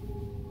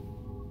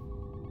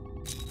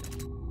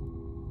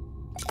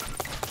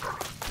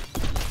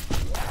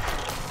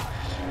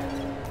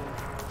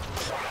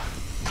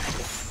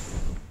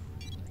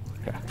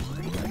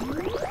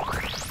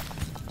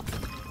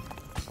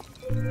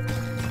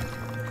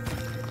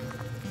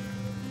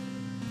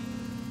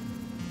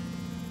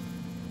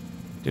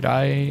 Did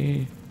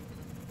I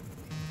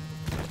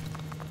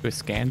do a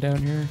scan down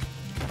here?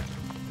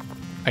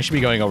 I should be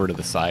going over to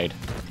the side.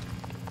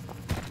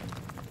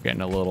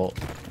 Getting a little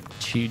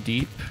too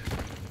deep.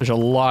 There's a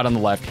lot on the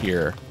left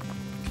here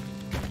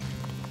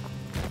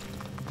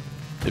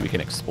that we can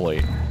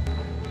exploit.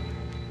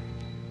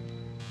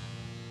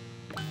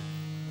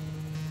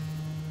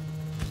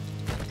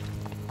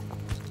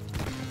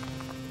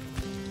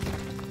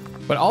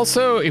 But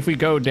also, if we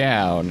go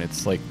down,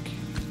 it's like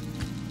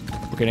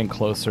we're getting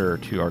closer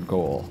to our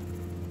goal.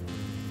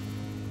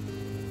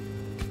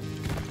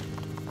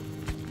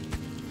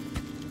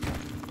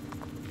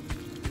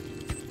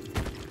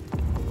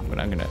 But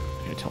I'm gonna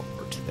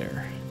teleport to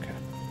there. Okay.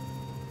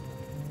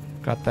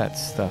 Got that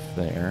stuff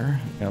there.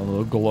 Got a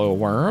little glow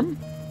worm.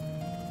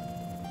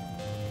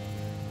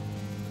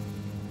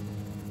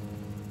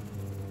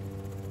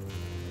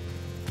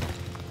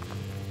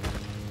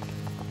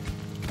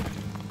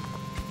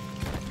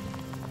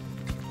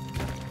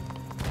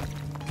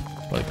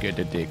 Probably good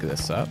to dig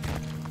this up.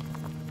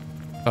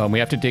 Oh, and we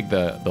have to dig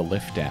the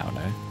lift down,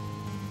 eh?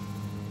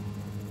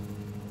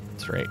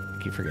 That's right.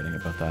 I keep forgetting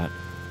about that.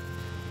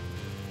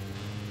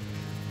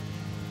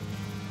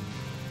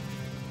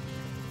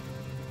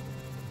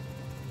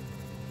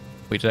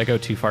 Wait, did I go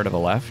too far to the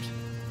left?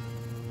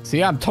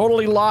 See, I'm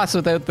totally lost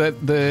without the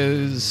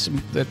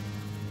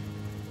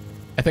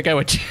I think I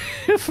went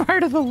too far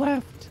to the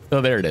left. Oh,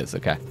 there it is.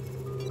 Okay.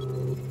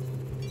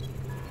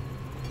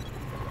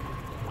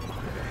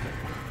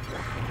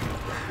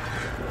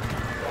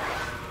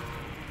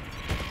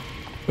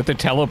 With the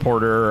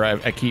teleporter,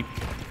 I keep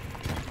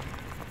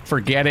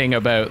forgetting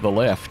about the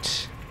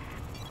lift.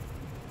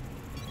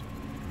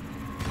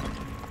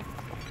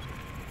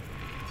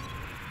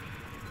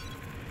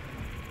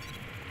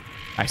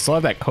 I still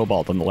have that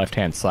cobalt on the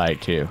left-hand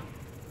side, too.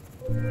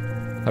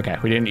 Okay,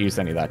 we didn't use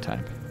any that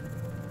time.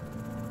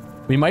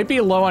 We might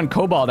be low on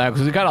cobalt now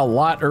because we got a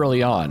lot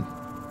early on.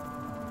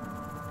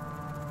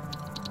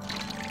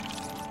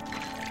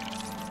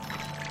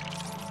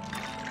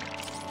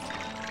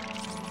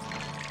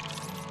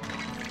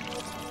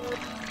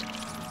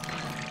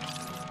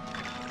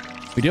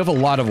 We do have a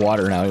lot of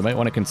water now. We might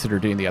want to consider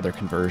doing the other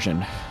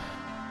conversion.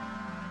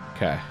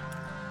 Okay.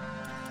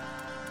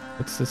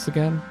 What's this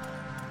again?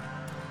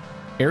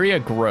 Area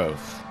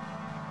growth.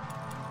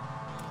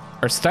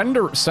 Our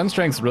stun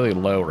strength's really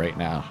low right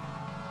now.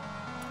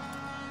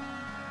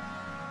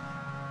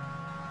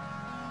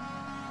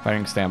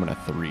 Fighting stamina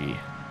 3.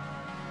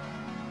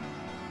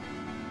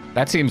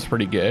 That seems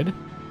pretty good.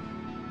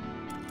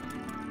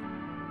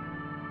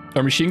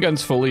 Our machine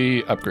gun's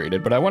fully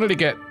upgraded, but I wanted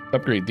to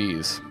upgrade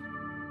these.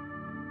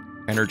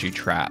 Energy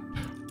trap.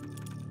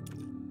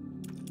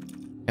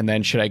 And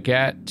then I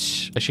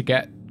should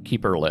get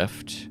keeper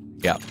lift.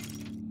 Yep.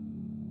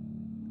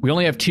 We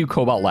only have 2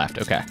 cobalt left.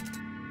 Okay.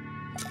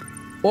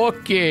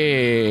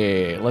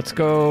 Okay. Let's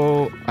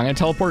go. I'm going to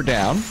teleport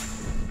down.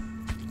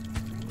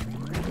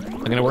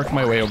 I'm going to work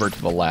my way over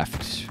to the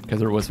left because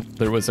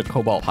there was a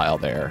cobalt pile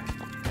there.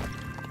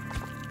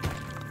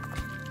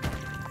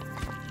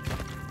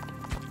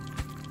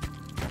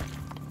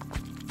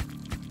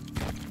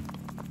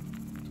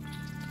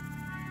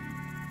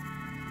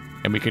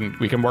 And we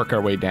can work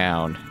our way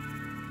down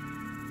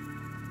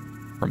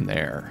from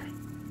there.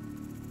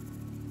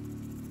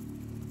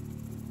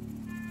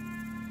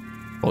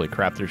 Holy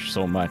crap, there's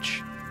so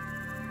much.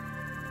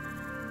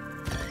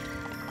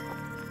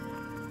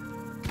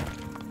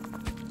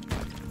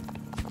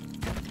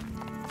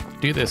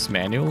 Do this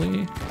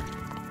manually.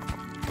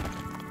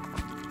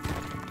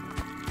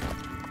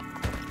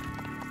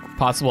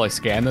 Possible I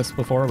scanned this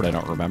before, but I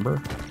don't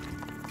remember.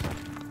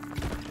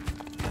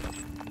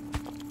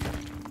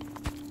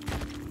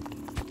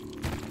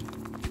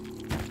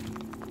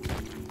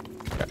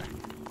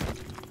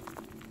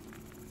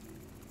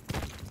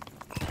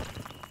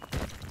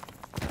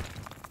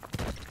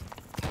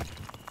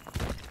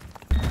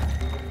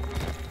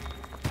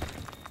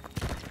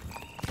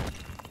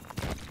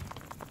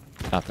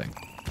 Nothing.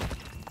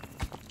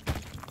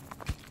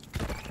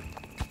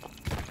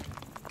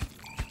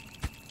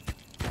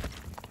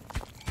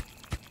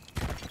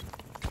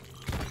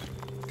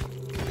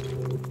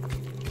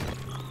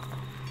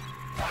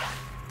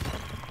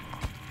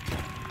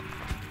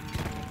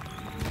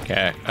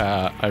 Okay,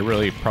 I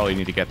really probably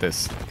need to get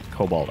this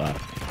cobalt up.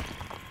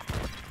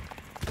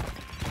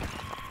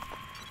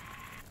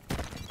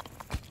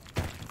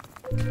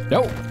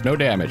 Nope, no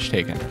damage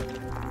taken.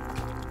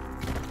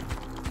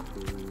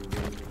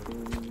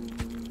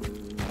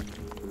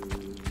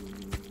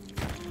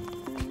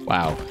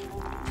 Wow.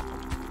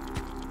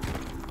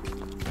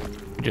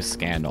 We just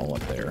scanned all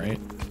up there, right?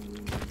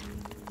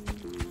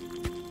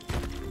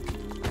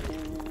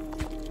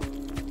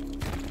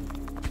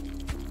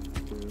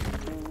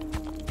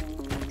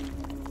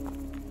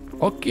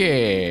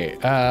 Okay.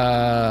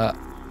 I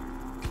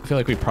feel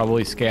like we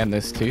probably scanned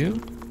this too.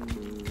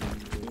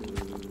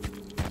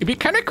 It'd be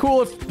kind of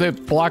cool if the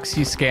blocks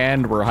you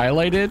scanned were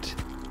highlighted.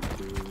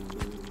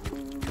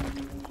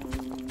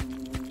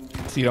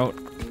 So you don't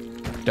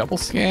double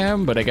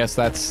scam, but I guess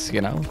that's, you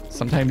know,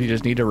 sometimes you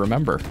just need to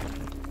remember.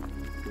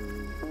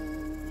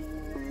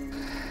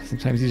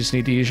 Sometimes you just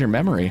need to use your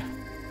memory.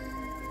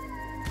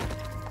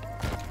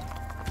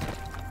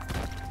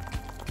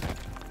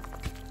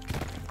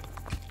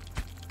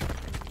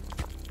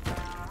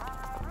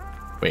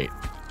 Wait,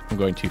 I'm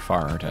going too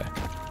far, aren't I?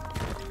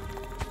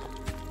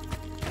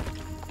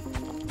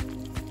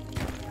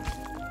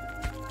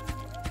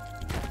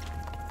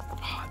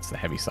 Oh, it's the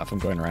heavy stuff. I'm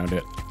going around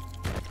it.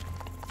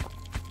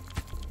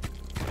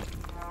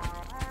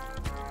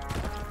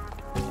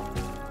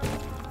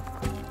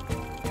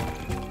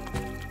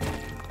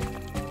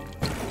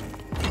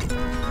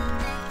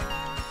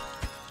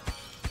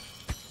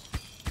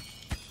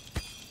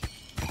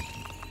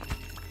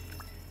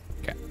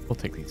 We'll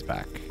take these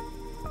back.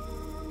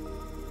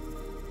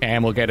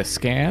 And we'll get a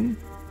scan.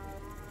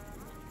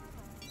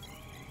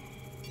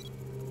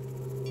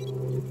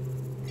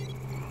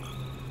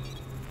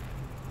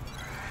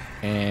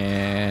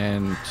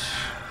 And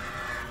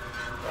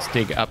let's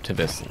dig up to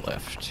this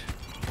lift.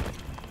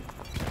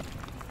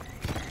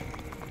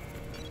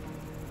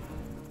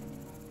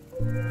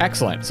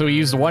 Excellent. So we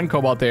used 1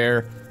 cobalt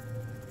there.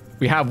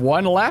 We have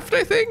 1 left,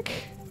 I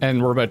think.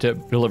 And we're about to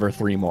deliver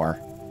 3 more.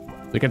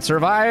 We can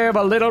survive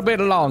a little bit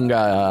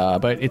longer,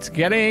 but it's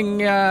getting,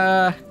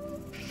 we're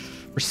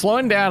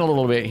slowing down a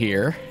little bit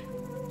here.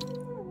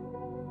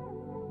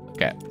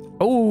 Okay.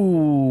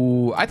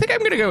 Oh, I think I'm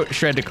going to go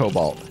shred to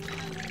cobalt.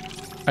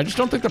 I just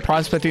don't think the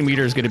prospecting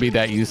meter is going to be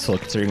that useful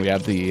considering we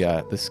have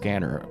the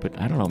scanner. But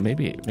I don't know.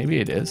 Maybe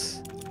it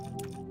is.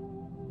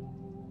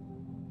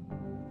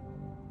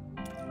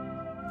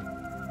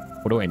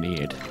 What do I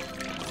need?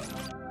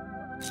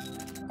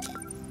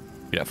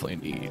 We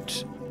definitely need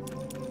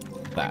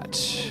that.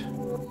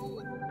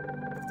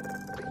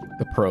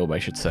 The probe, I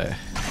should say.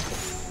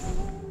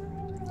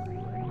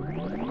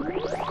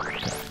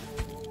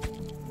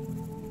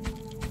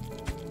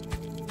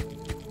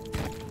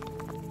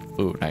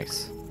 Ooh,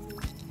 nice.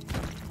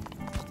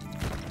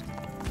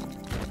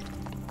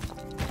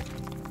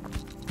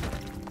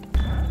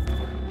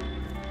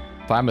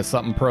 If I'm a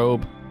something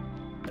probe,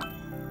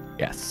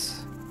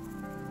 yes.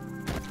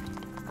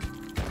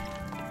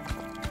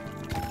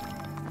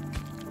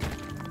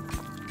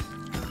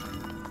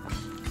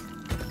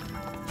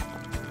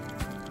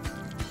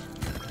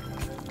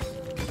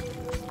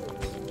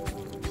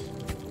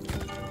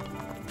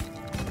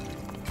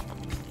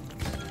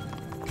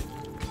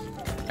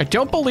 I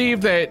don't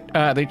believe that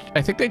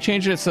I think they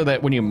changed it so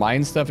that when you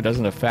mine stuff, it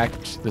doesn't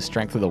affect the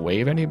strength of the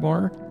wave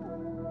anymore.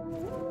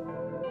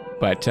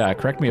 But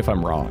correct me if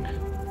I'm wrong.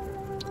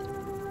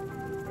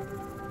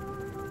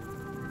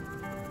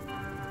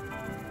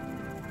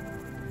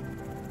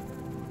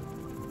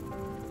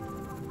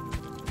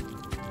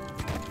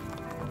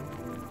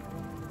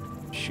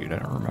 Shoot, I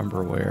don't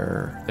remember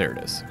where. There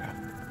it is.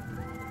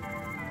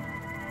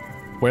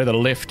 Where the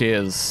lift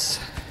is.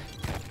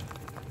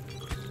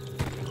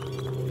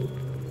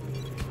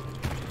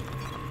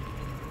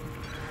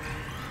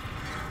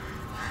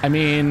 I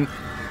mean,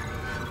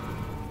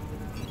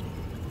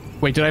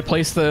 wait, did I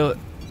place the...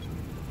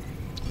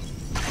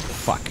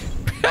 Fuck.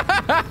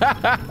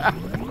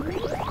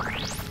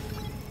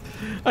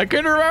 I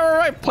couldn't remember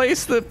where I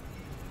placed the...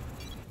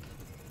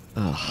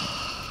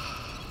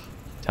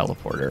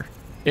 Teleporter.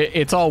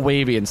 It's all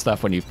wavy and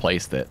stuff when you've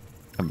placed it.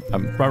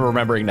 I'm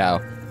remembering now.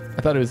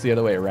 I thought it was the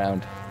other way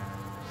around.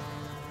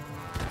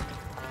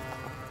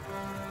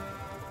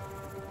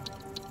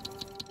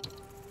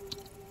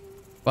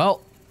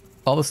 Well...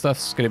 all the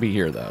stuff's gonna be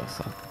here though,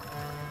 so.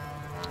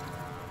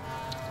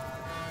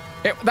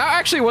 That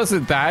actually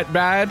wasn't that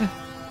bad.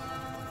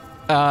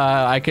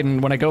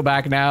 When I go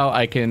back now,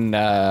 I can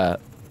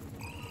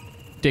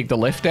dig the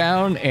lift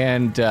down,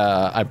 and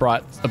I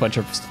brought a bunch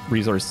of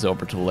resources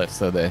over to the lift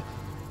so the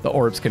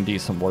orbs can do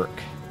some work.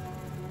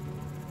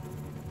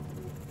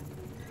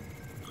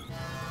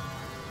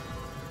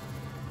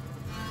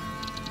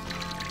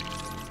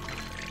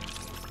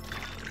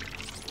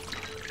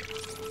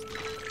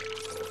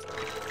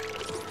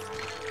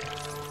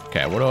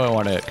 Okay, what do I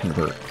want to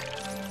convert?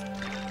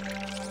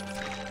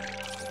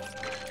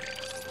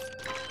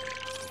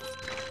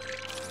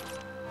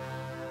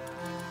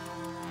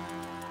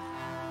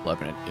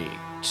 $11 and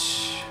 $8.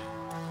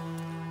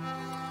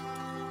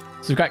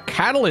 So we've got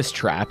Catalyst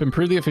Trap.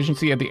 Improve the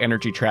efficiency of the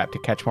energy trap to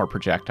catch more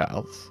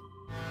projectiles.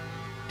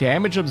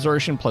 Damage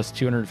absorption plus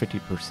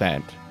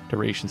 250%.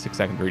 Duration 6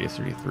 second, radius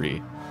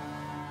 33.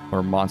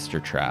 Or Monster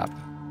Trap.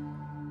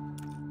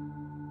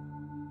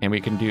 And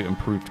we can do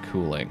improved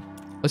cooling.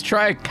 Let's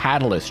try a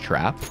Catalyst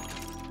Trap.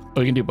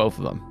 Oh, we can do both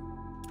of them.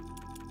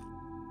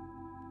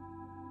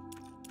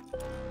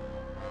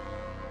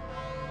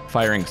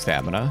 Firing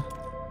stamina.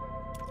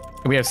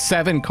 And we have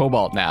 7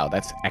 cobalt now.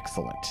 That's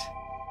excellent.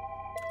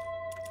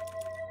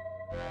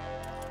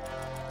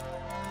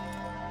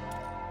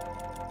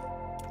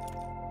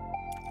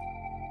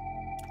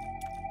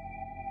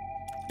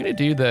 I'm gonna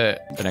do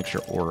an extra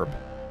orb.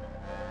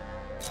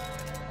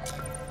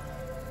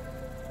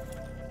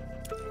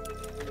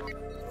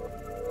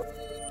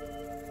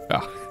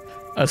 Oh,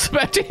 I was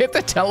about to hit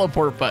the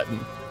teleport button,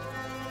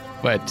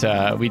 but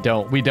we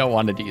don't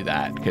want to do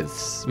that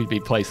because we'd be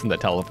placing the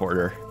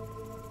teleporter.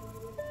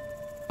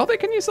 Oh, they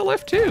can use the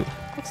lift too.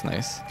 That's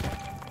nice.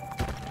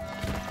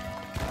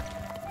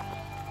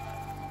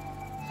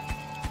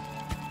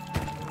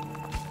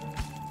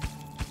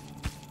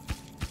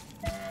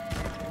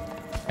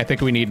 I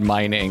think we need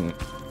mining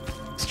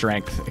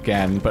strength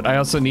again, but I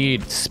also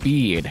need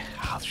speed.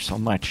 Oh, there's so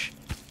much.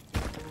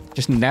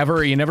 Just you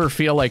never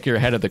feel like you're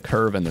ahead of the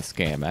curve in this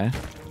game, eh?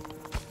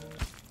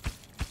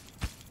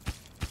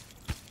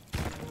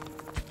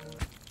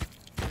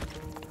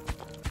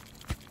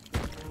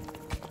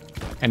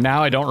 And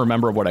now I don't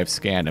remember what I've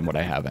scanned and what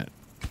I haven't.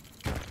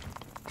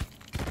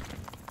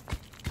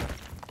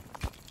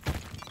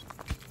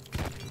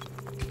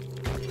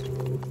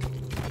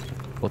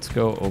 Let's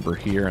go over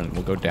here and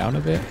we'll go down a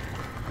bit.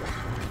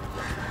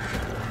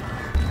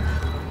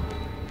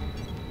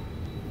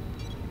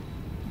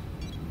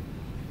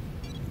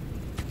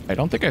 I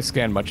don't think I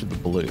scanned much of the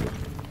blue.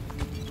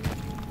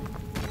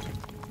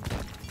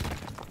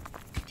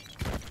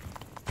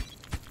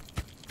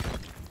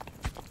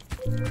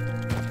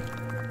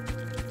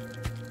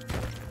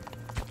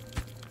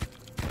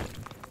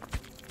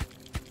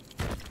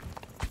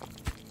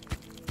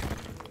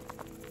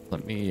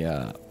 Let me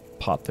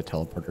pop the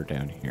teleporter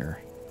down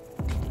here.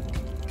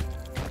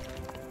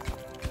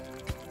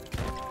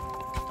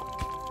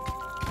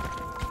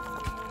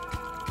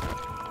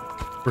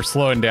 We're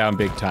slowing down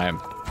big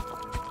time.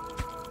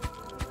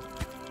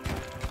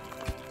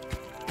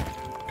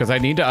 Because I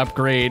need to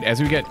upgrade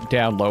as we get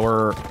down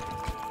lower.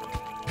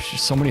 There's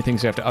just so many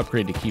things we have to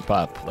upgrade to keep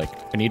up. Like,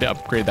 I need to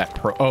upgrade that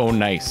pro. Oh,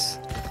 nice.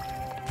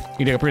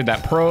 Need to upgrade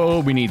that pro.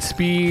 We need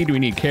speed. We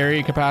need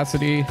carry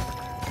capacity.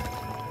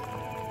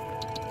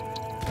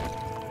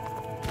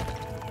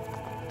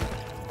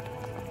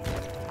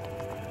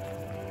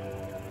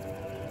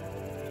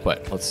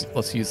 But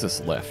let's use this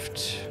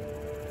lift.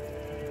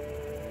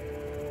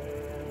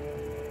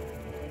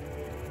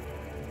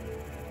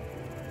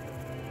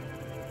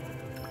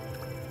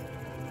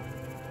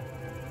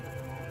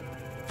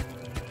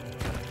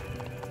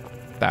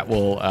 That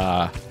will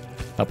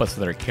help us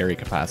with our carry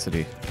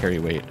capacity, carry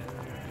weight.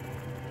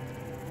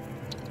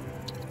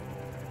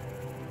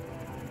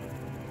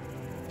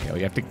 You know,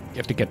 you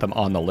have to get them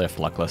on the lift,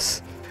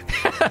 Luckless.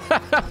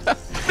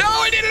 No,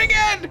 I did it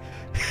again!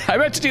 I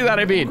meant to do that,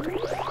 I mean.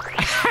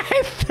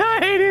 I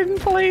thought I didn't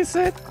place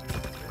it.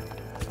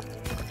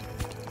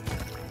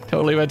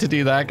 Totally meant to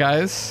do that,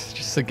 guys.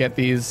 Just to get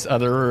these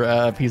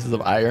other pieces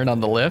of iron on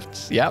the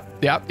lift. Yep.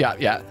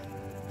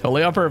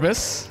 Totally on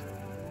purpose.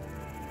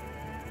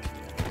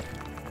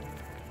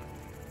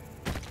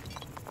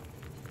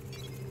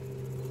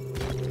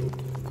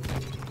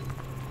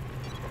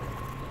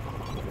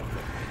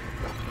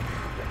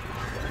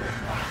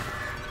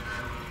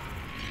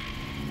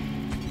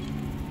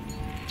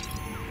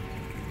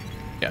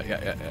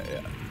 Yeah.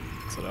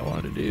 That's what I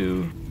wanted to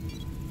do.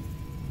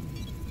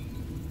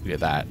 Look at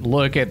that.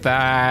 Look at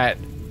that.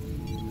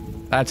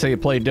 That's how you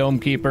play Dome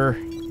Keeper.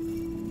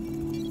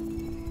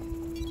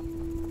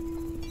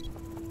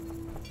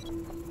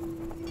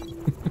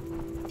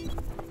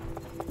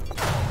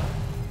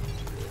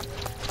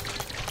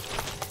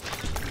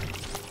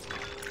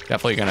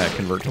 Definitely gonna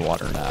convert to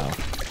water now.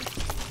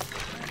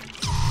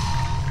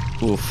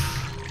 Oof.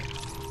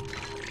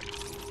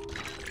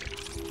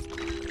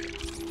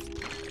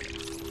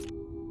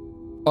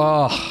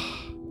 Oh,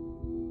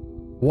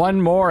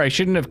 one more. I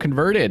shouldn't have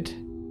converted.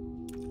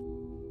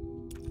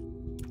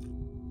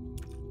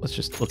 Let's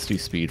do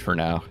speed for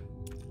now.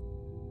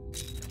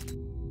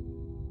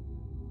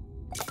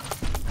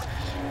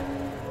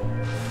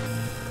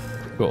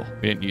 Cool.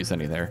 We didn't use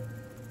any there.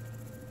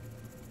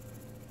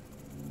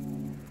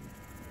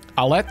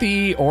 I'll let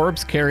the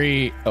orbs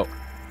carry. Oh,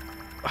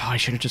 I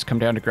should have just come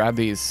down to grab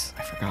these.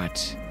 I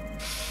forgot.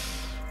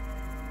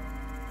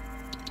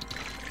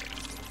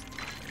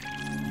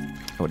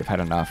 I would have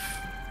had enough.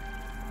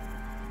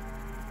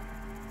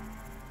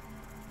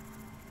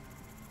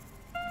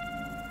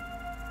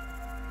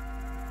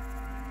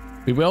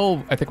 We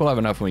will, I think we'll have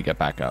enough when we get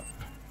back up.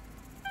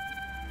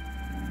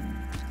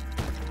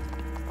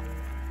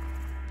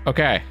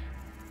 Okay.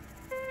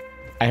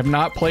 I have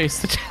not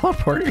placed the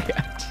teleporter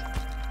yet.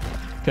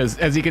 Because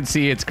as you can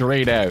see, it's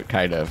grayed out,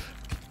 kind of.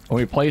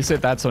 When we place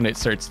it, that's when it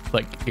starts,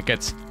 like, it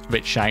gets a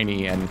bit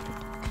shiny and...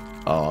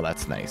 Oh,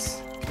 that's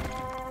nice.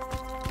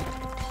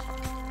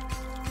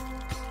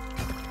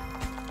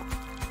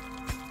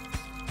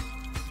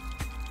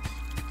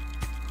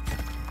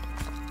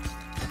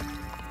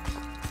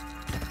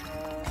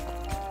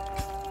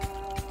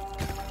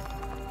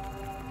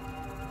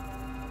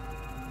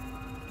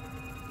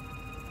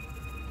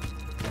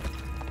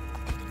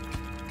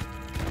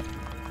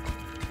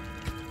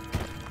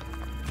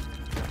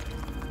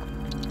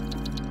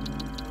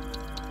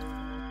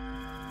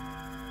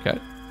 Okay.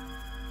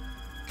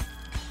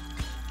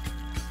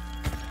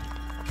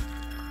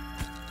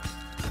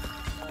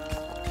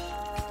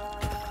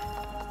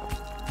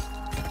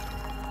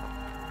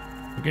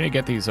 We're gonna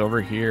get these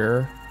over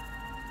here.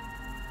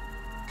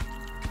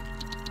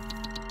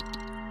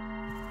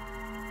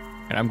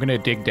 And I'm gonna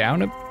dig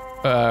down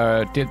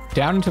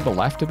down to the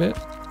left a bit.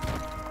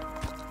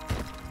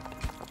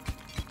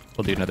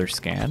 We'll do another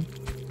scan.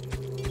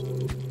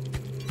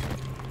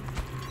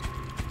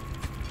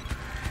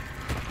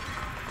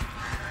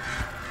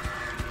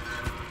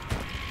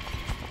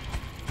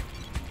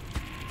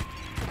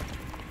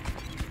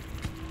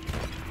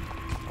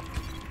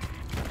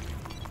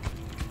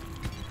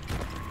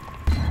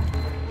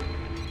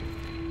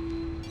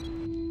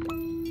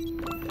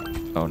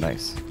 Oh,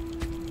 nice.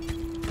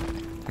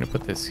 I'm gonna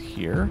put this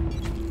here.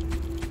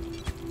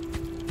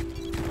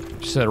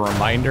 Just a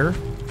reminder.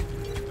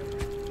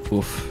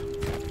 Oof.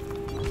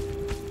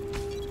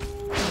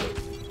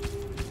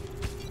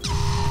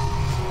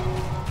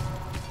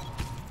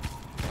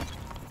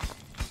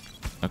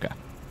 Okay.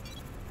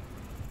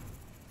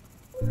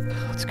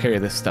 Let's carry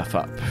this stuff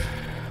up.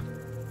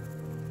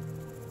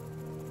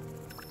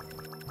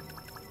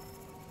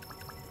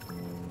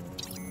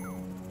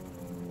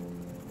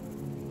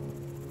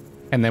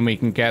 And then we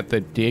can get the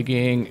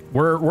digging.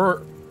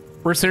 We're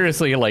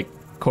seriously, like,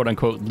 quote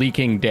unquote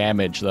leaking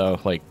damage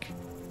though. Like,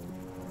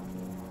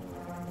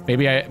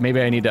 maybe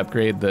I need to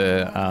upgrade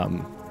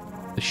the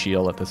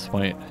shield at this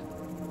point.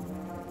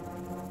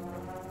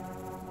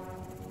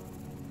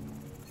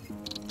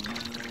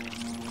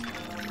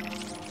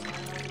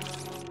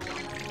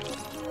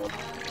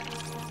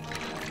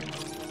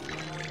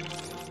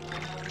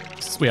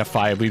 We have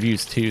 5. We've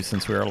used 2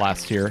 since we were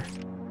last here.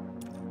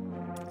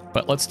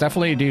 But let's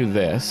definitely do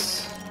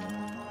this.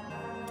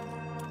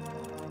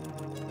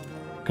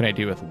 What can I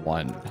do with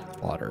 1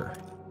 water?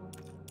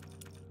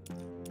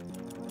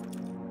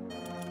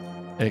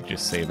 I think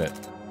just save it.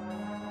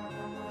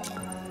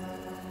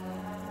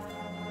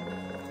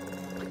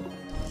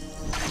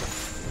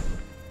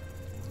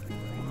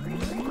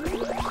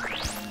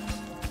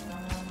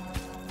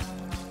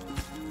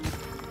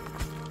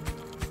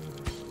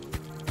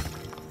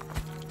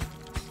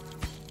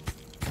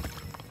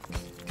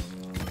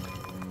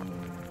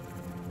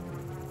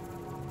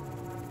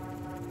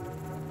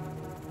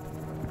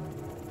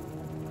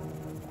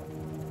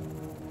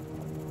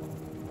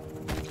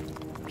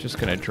 Just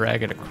gonna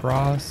drag it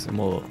across and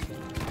we'll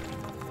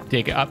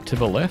dig up to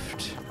the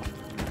lift.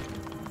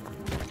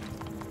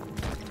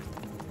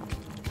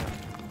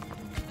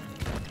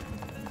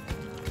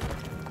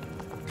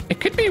 It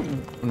could be,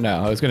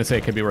 no, I was gonna say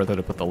it could be worth it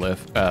to put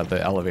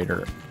the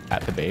elevator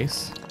at the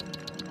base.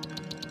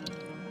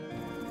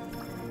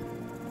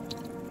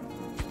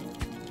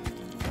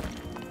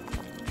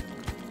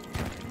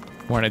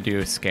 Want to do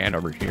a scan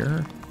over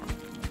here.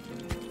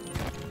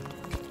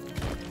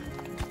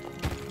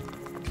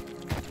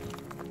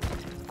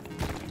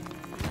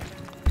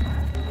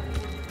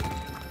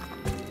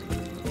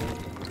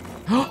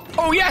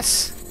 Oh,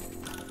 yes!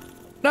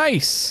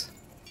 Nice!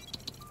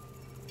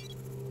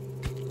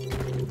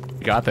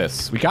 We got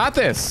this. We got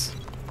this!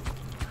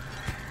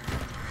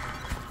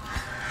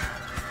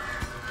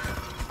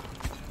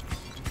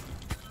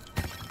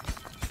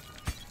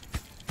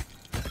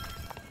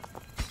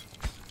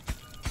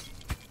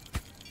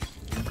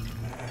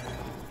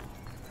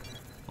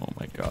 Oh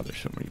my god, there's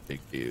so many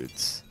big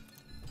dudes.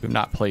 We've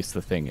not placed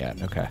the thing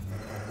yet. Okay.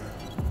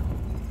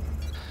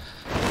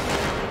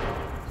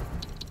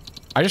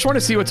 I just want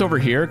to see what's over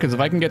here, because if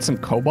I can get some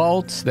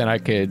cobalt, then I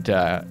could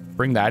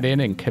bring that in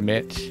and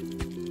commit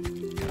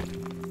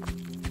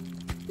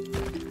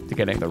to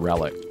getting the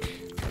relic.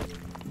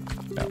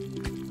 No.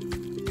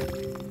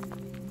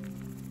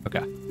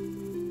 Okay.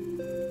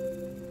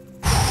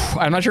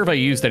 I'm not sure if I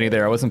used any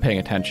there. I wasn't paying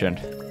attention.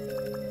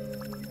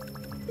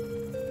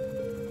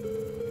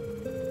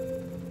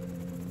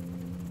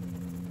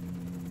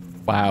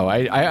 Wow,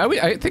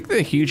 I think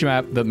the huge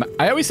map,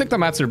 I always think the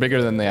maps are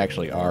bigger than they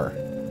actually are.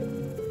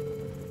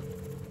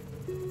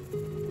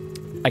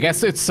 I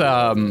guess it's,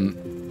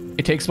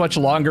 it takes much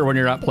longer when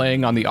you're not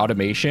playing on the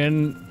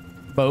automation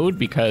mode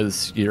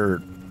because you're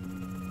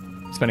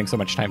spending so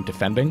much time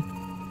defending.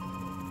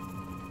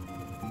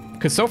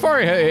 Because so far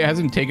it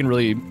hasn't taken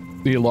really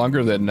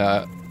longer than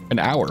an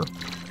hour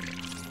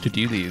to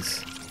do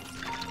these.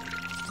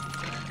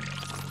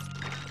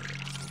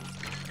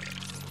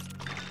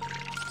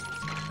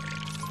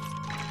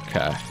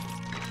 Okay.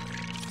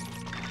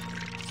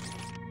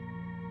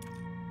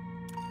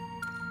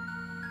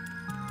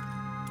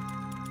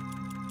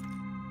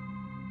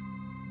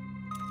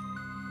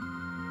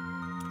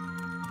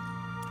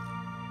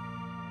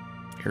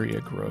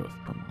 Area growth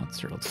per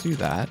monster. Let's do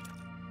that.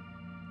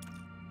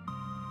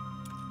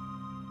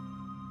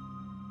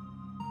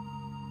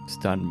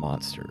 Stun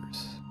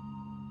monsters.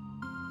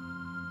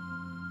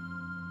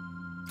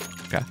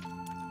 Okay.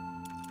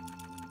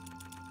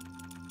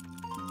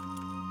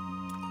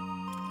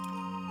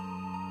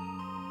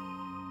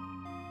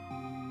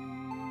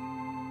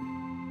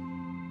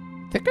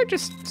 I think I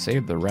just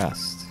saved the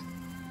rest.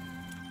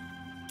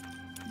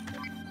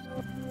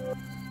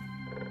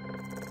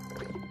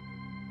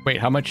 Wait,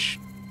 how much?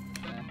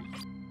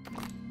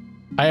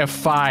 I have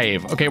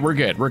 5. Okay, we're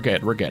good. We're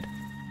good. We're good.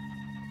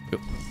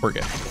 We're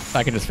good.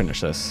 I can just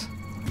finish this.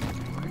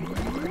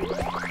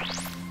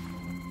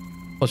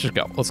 Let's just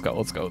go. Let's go.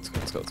 Let's go. Let's go.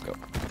 Let's go. Let's go.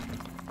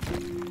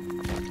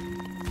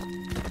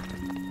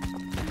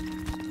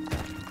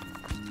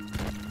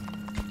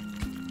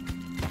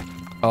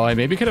 Oh, I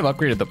maybe could have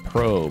upgraded the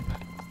probe.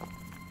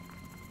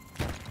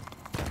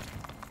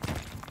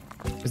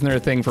 Isn't there a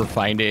thing for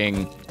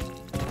finding...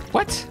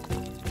 What?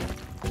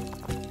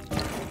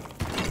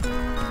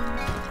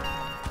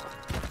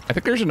 I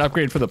think there's an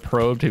upgrade for the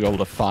probe to be able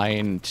to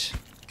find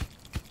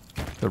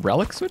the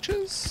relic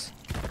switches?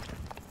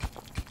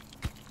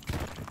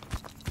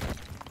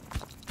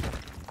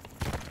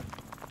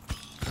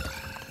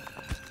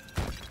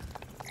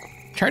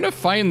 Trying to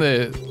find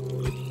the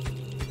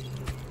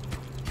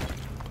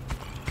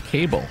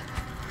cable.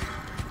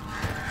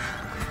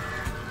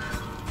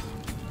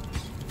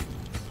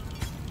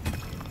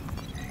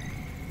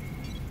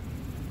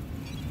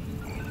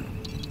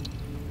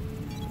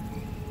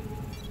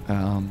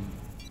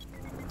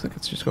 Looks like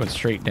it's just going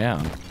straight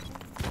down.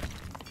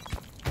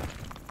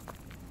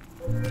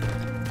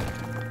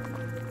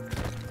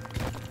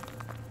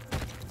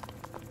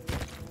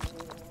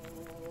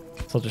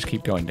 So I'll just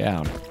keep going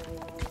down.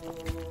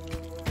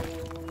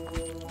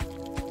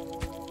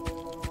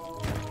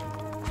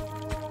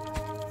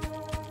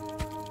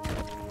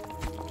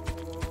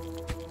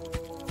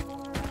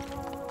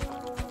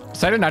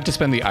 Decided not to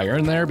spend the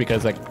iron there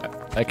because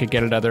I could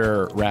get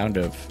another round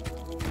of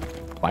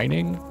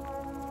mining.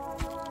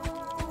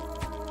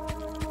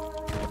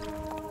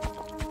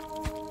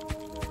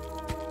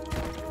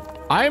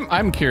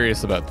 I'm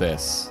curious about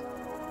this.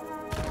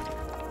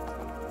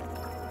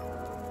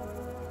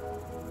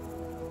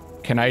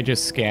 can I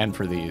just scan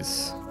for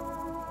these?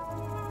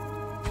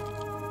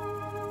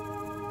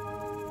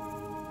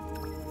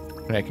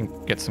 And I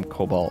can get some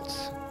cobalt.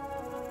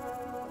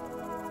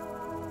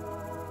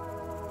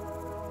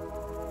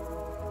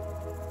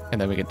 And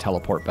then we can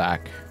teleport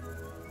back.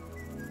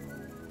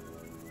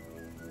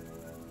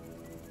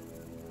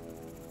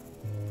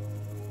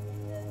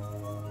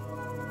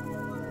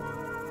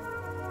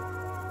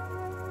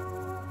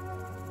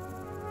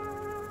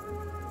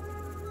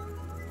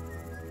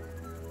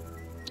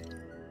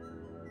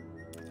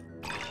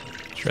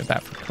 Shred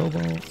that for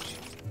cobalt.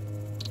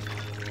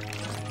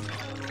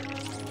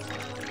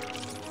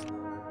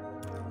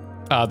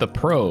 The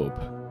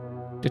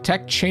probe.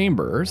 Detect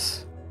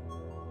chambers.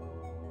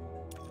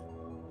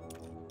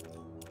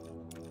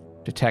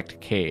 Detect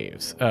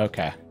caves.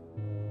 Okay.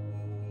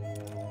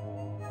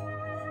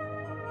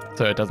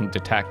 So it doesn't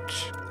detect.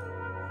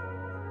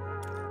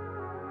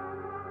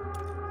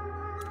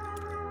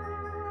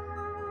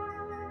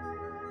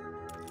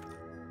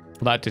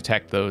 Will not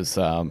detect those,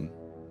 the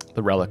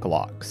relic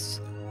locks.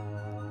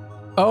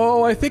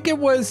 Oh, I think it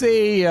was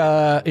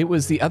it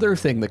was the other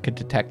thing that could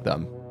detect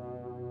them.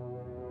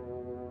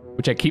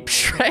 Which I keep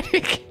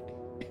shredding.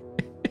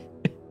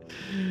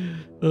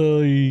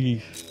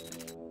 Oy.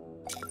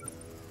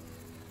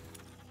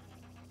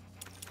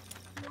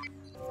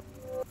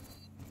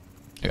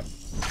 Okay.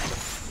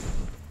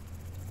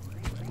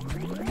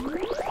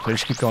 So I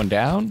just keep going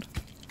down.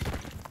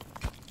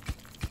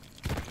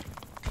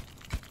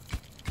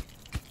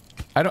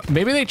 I don't.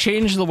 Maybe they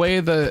changed the way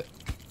the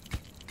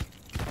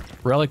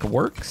relic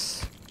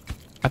works.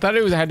 I thought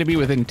it had to be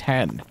within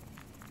 10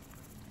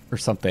 or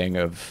something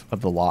of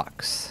the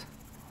locks,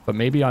 but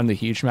maybe on the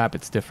huge map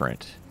it's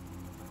different.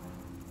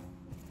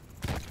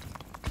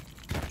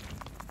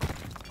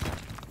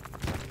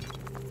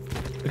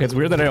 Okay, it's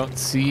weird that I don't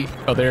see.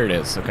 Oh, there it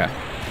is. Okay.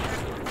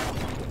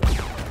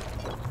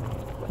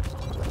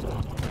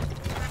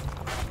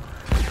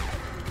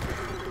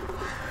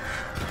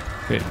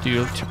 Do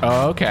you?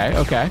 Oh, okay,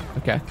 okay,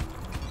 okay.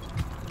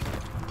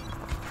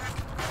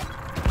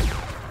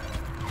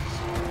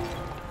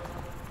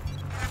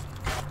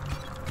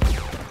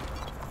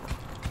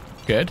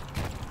 Good.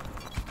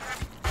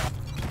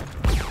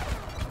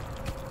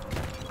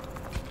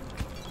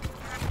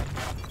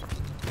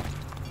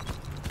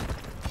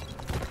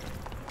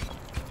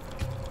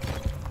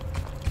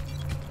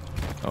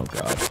 Oh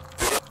God.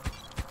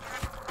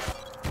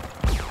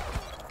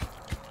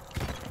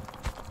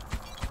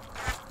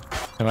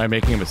 Am I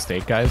making a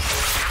mistake, guys?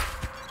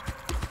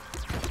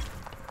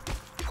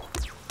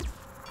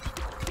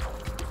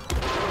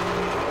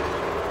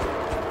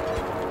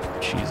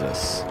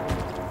 Jesus.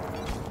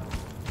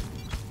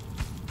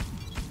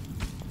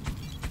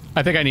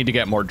 I think I need to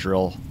get more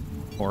drill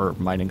or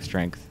mining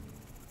strength.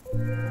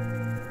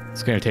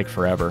 It's gonna take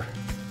forever.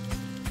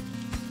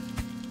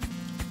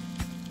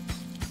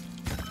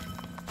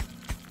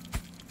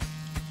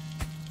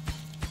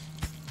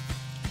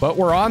 But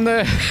we're on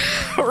the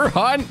we're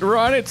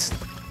on its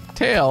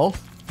tail.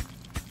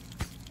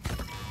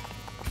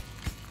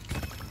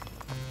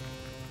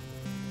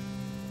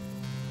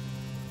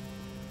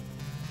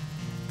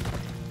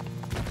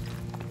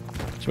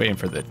 Just waiting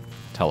for the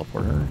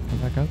teleporter to come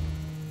back up.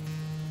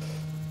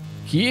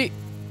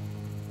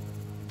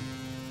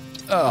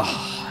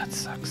 Oh, that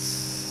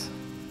sucks.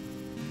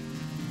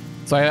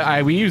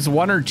 So we used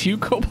 1 or 2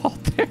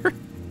 cobalt there.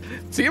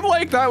 Seemed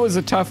like that was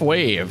a tough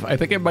wave. I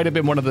think it might have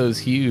been one of those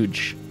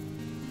huge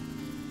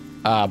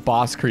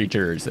boss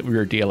creatures that we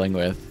were dealing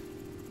with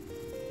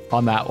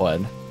on that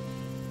one.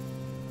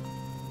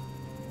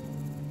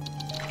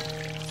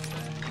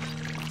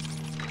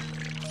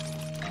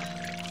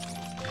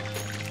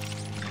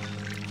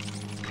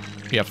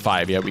 We have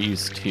 5. Yeah, we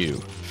used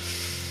 2.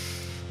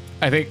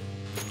 I think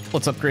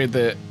let's upgrade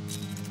the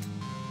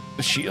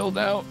shield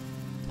now.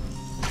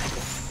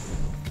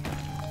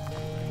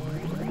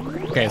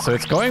 Okay, so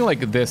it's going like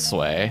this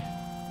way.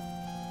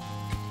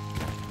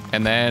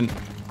 And then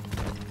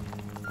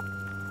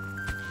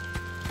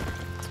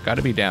it's got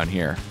to be down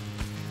here.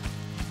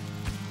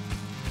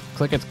 Looks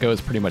like it goes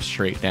pretty much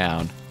straight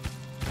down.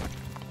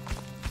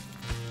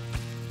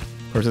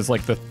 Of course, it's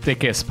like the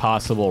thickest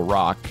possible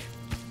rock.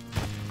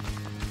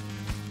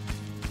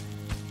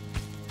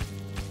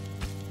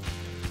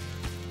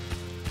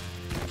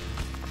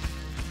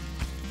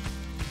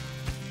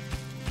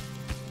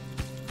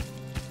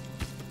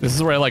 This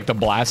is where like the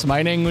blast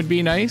mining would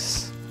be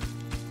nice.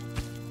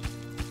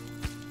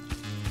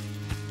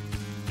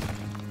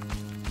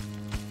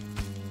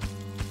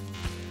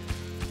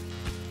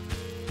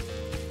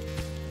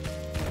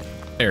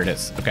 There it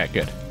is. Okay,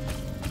 good.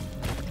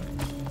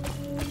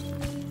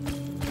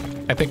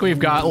 I think we've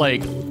got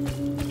like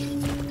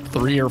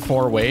 3 or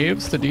 4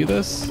 waves to do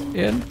this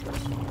in.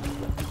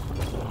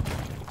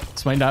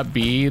 This might not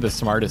be the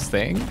smartest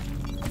thing.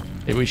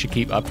 Maybe we should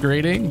keep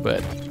upgrading,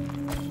 but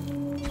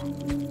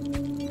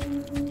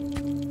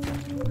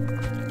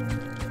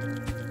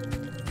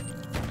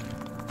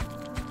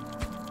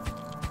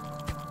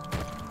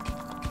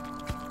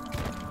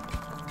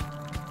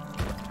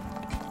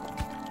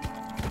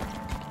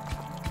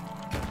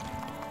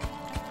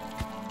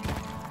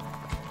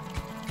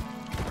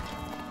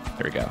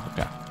There we go.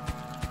 Okay.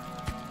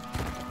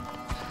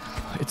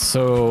 It's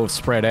so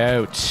spread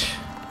out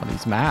on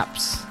these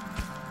maps.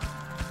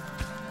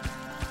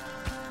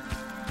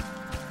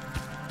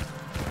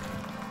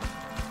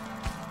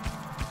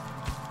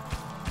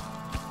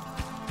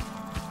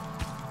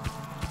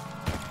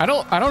 I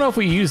don't know if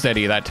we used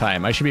any that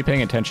time. I should be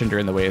paying attention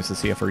during the waves to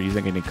see if we're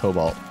using any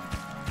cobalt.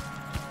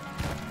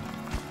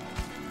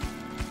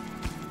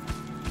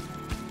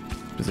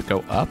 Does it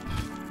go up?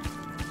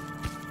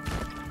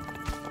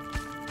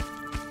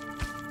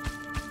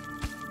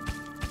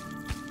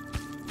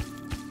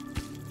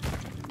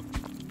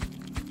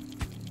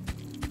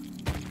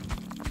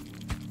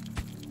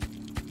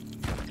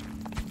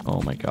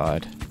 Oh my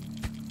god.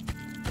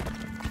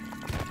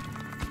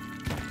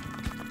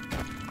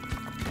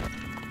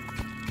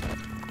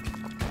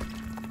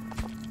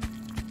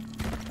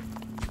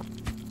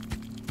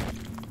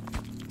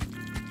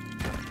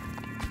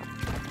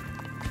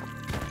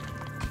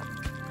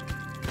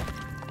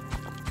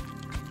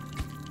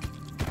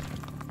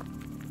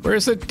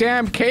 Where's the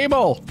damn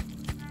cable?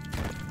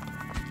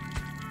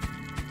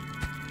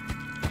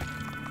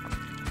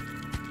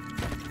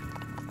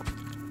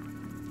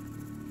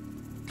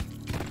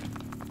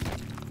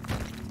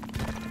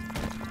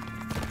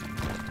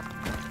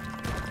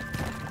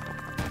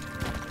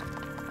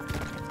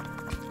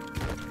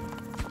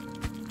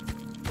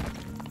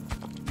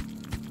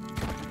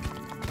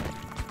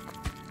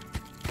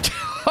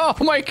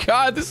 Oh my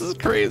god, this is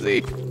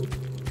crazy.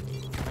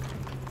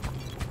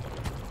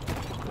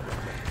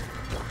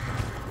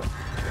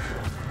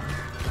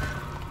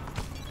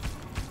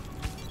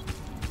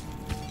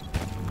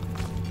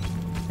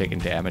 Taking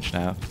damage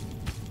now.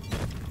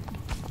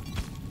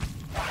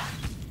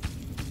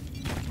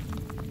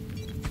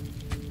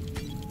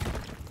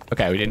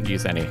 Okay, we didn't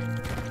use any.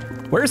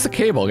 Where's the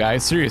cable,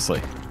 guys?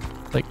 Seriously.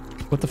 Like,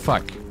 what the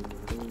fuck?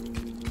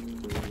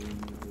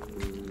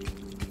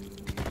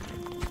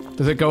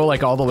 Does it go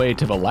like all the way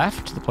to the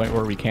left, to the point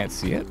where we can't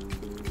see it?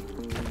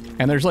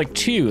 And there's like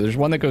two. There's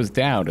one that goes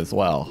down as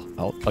well.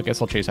 I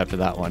guess I'll chase after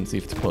that one, see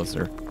if it's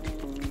closer.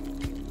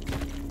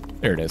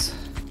 There it is.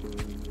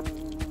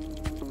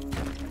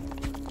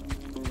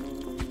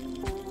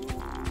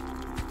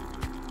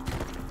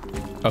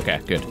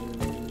 Okay, good.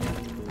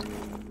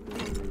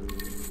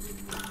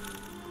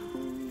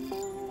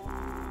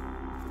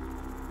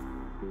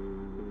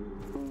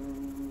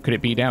 Could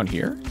it be down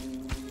here?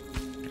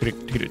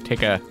 Could it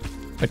take a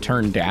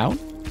turn down?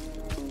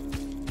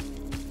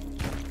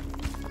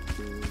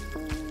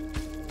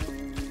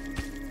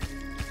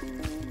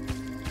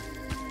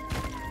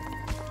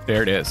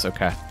 There it is,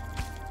 okay.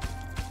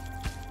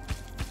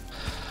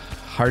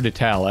 Hard to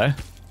tell, eh?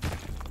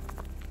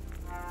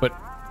 But,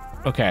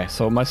 okay,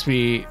 so it must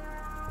be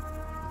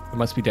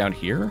down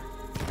here.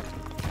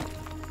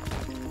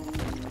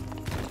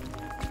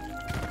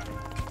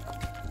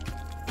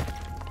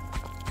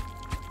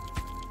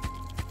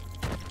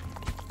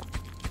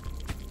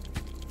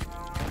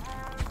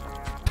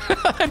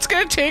 It's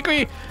gonna take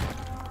me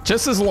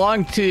just as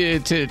long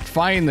to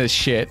find this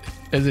shit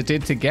as it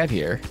did to get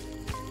here.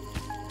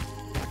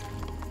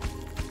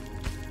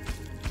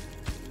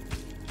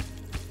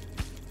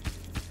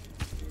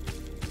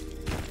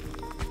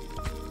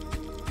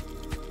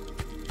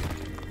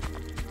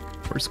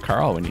 Where's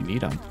Carl when you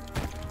need him?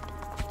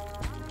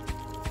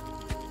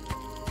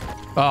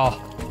 Oh,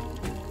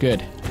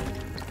 good.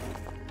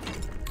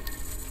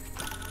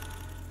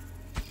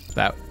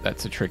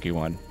 That's a tricky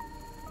one.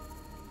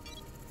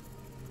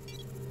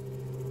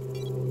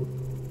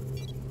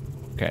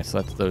 Okay,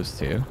 so that's those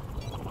two.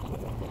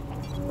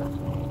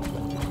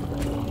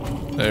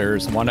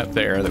 There's one up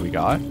there that we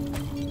got.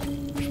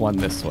 There's one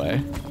this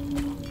way.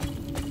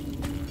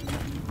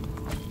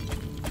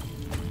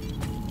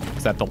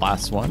 Is that the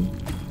last one?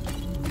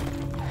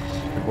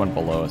 There's one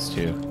below us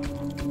too.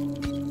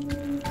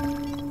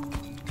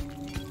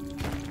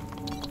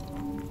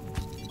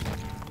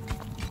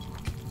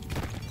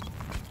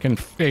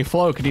 Hey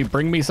Flo, can you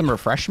bring me some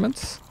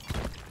refreshments?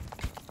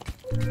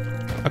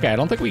 Okay, I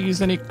don't think we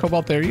used any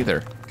cobalt there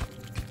either.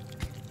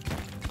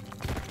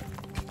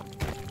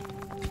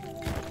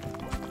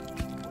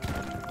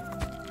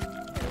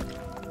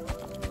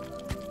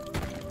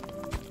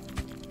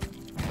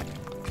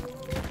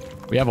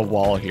 We have a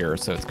wall here,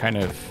 so it's kind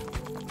of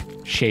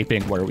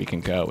shaping where we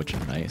can go, which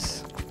is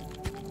nice.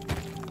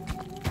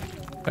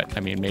 But,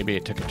 I mean, maybe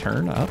it took a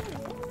turn up.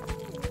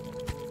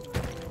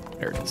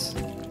 There it is.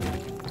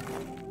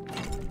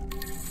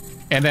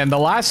 And then the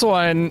last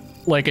one,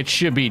 like, it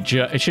should be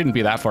it shouldn't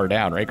be that far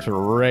down, right? Because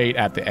we're right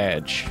at the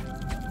edge.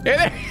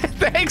 Hey,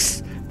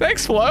 thanks,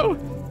 Flo.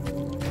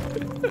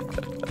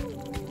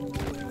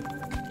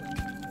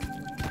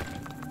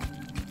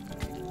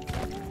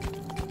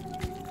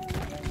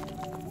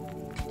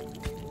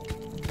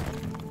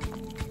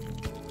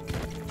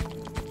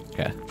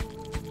 Okay,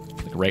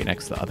 like right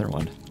next to the other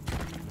one.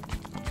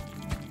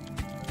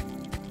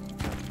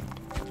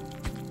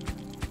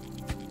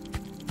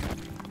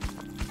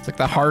 It's like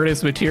the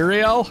hardest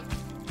material.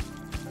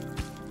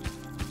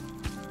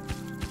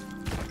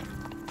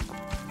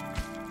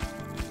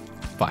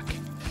 Fuck.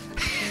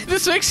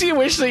 This makes you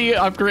wish that you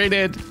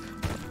upgraded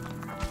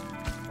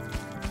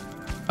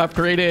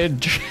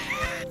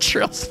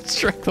drill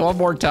strength one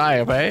more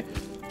time, eh?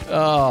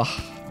 Oh.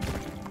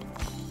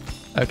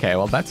 Okay,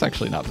 well that's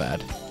actually not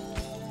bad.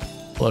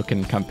 Flo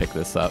can come pick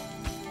this up.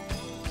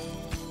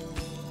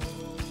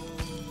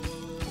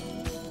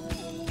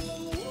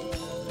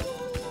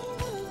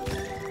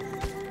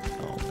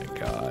 Oh my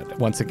god.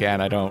 Once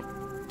again, I'm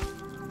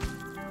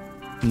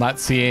not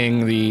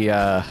seeing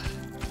the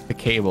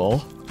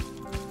cable.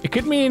 It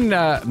could mean,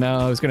 no,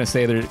 I was gonna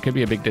say there could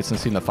be a big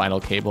distance between the final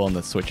cable and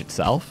the switch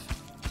itself,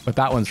 but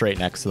that one's right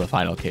next to the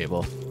final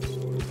cable.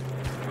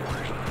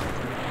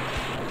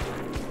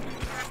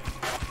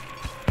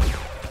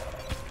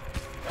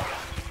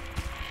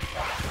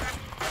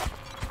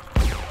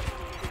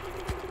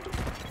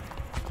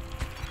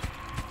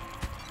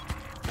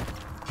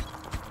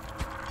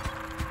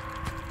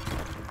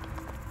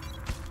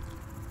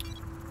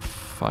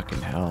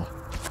 Fucking hell.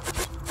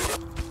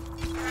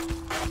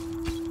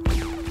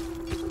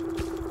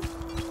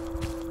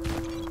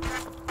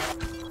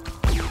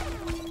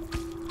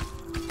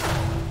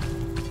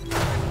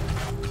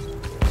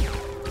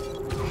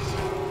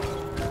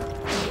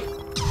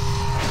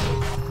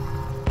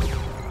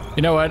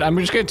 You know what? I'm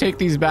just gonna take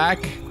these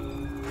back.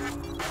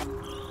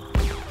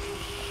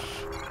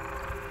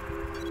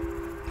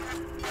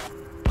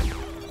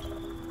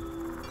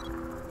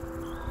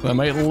 I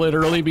might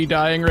literally be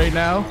dying right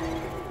now.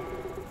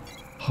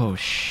 Oh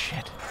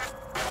shit.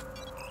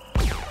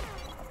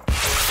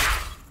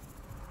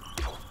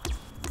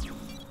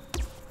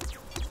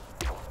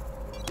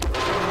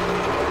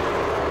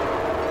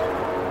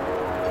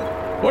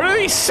 What are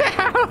these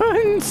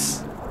sounds?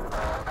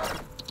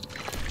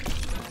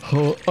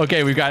 Oh,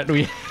 okay, we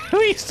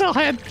still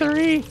had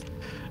 3.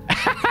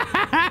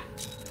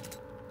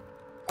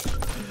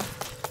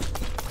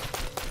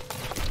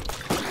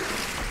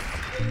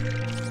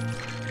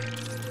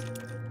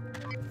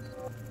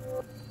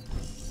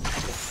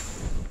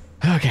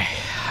 Okay,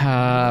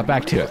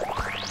 back to it.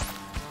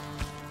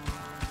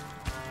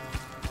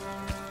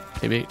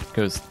 Maybe it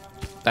goes,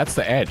 that's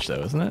the edge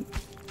though, isn't it?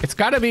 It's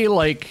gotta be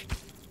like,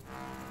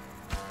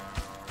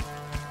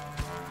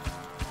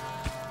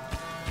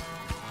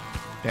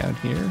 down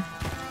here.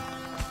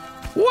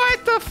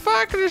 What the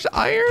fuck? There's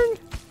iron?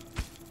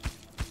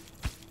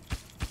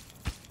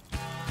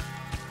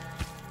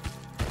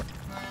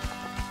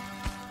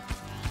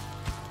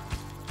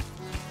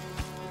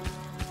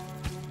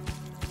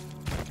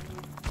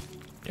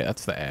 Yeah,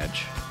 that's the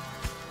edge.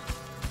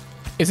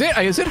 Is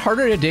it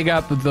harder to dig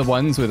up the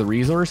ones with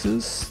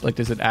resources? Like,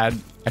 does it add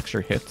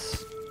extra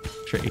hits,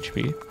 extra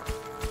HP?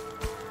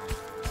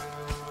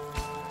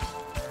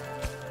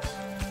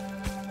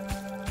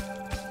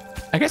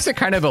 I guess it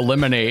kind of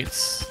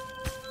eliminates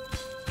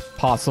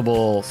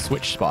possible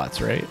switch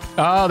spots, right?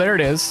 Oh, there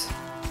it is.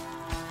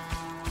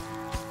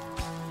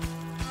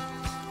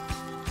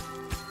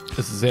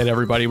 This is it,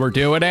 everybody. We're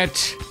doing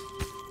it.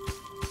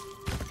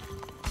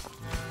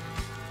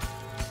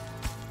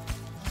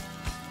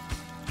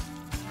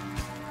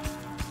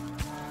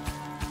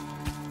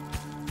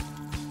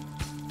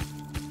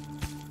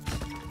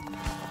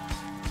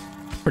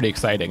 Pretty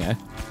exciting, eh?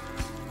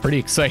 Pretty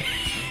exciting.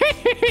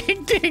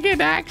 Dig in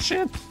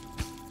action.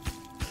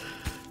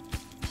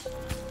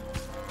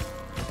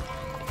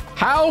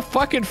 How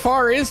fucking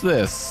far is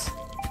this?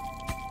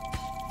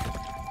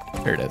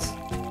 Here it is.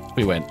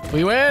 We win.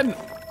 We win!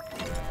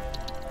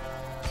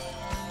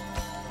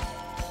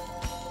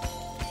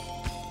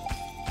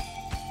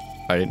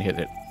 I didn't hit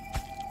it.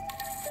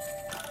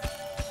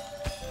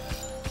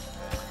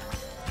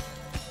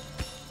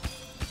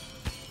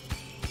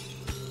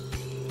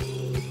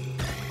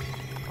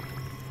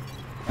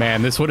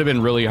 Man, this would have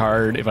been really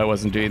hard if I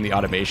wasn't doing the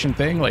automation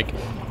thing. Like,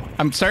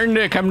 I'm starting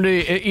to come to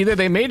either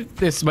they made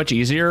this much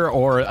easier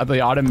or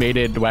the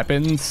automated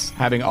weapons,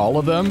 having all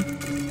of them,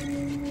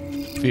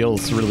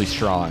 feels really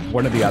strong.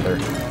 One or the other.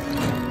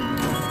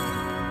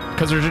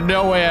 Because there's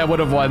no way I would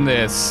have won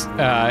this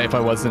if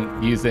I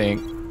wasn't using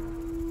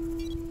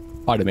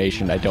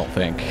automation, I don't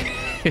think.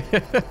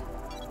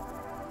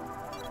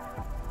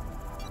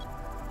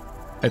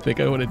 I think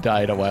I would have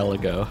died a while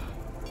ago.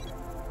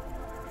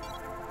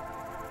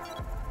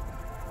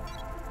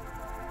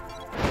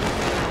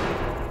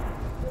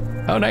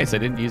 Oh, nice. I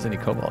didn't use any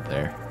cobalt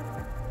there.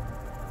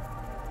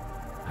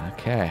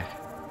 Okay.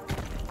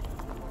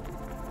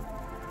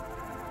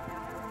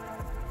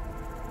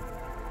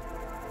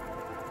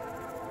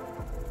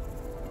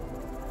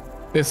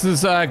 This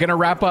is going to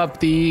wrap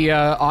up the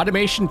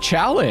automation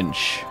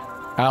challenge.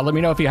 Let me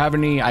know if you have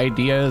any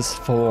ideas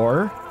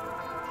for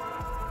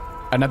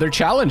another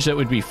challenge that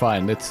would be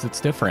fun.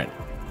 It's different.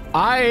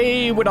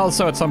 I would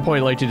also at some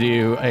point like to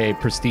do a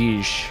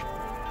prestige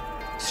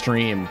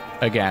stream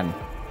again.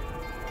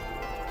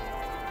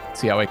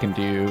 See how I can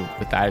do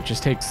with that. It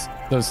just takes,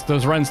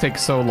 those runs take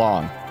so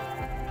long.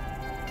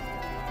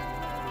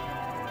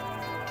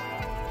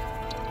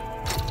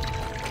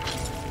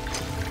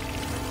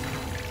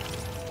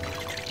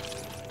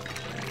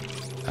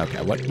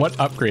 Okay, what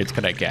upgrades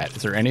could I get?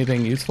 Is there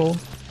anything useful?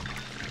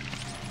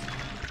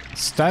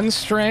 stun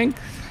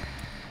strength.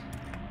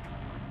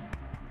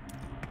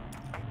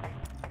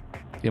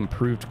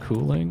 Improved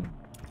cooling.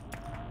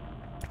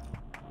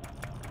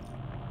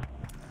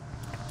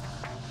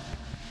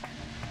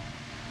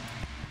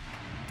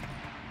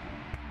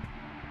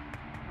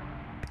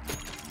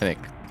 I think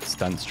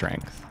stun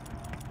strength.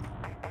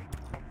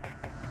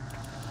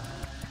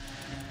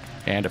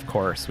 And of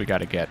course, we got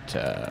to get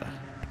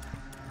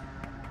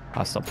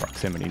hostile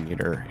proximity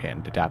meter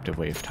and adaptive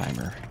wave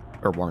timer,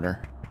 or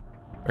warner.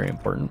 Very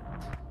important.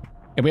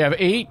 And we have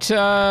 8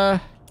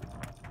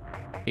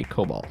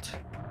 cobalt.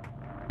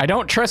 I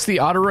don't trust the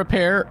auto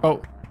repair.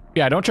 Oh,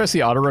 yeah, I don't trust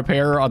the auto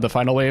repair on the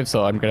final wave,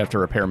 so I'm gonna have to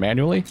repair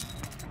manually.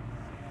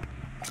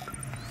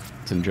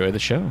 Let's enjoy the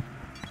show.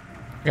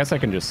 I guess I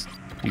can just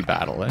do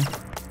battle, eh?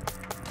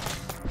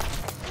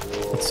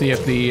 Let's see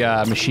if the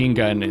machine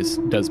gun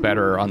does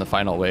better on the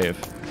final wave.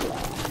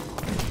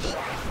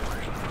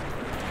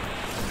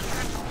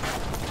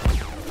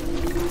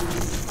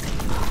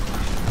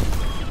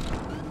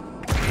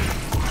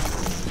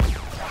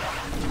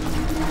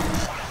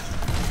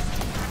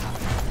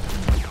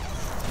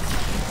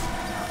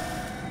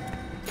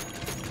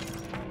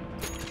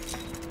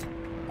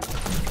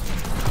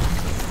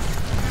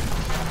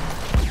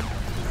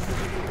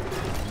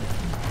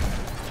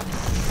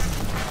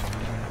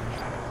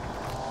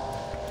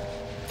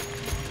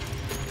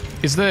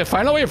 Is the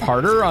final wave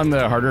harder on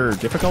the harder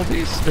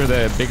difficulties or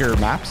the bigger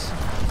maps?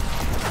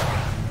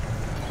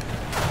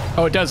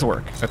 Oh, it does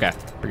work. Okay,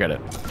 forget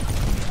it.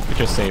 It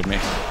just saved me.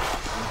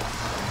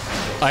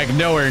 Like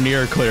nowhere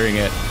near clearing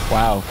it.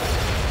 Wow.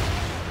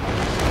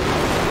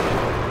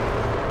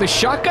 The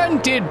shotgun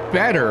did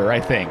better,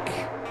 I think.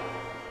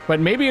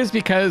 But maybe it's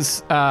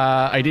because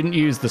I didn't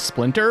use the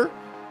splinter.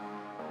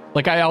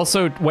 Like I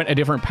also went a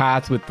different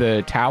path with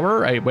the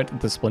tower. I went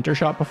with the splinter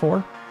shot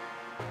before.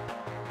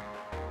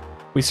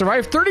 We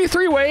survived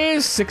 33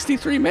 waves,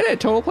 63-minute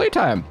total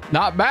playtime.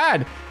 Not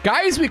bad.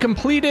 Guys, we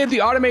completed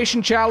the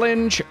automation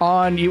challenge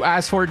on You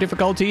Asked For It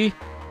difficulty.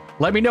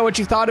 Let me know what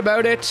you thought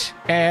about it,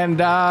 and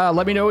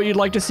let me know what you'd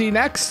like to see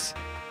next.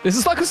 This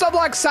is Luckless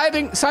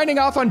LoveLinks signing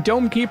off on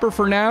Dome Keeper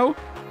for now.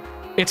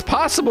 It's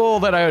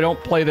possible that I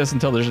don't play this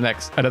until there's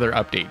another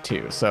update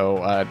too,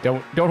 so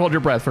don't hold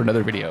your breath for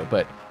another video,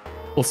 but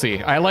we'll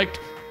see.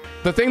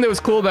 The thing that was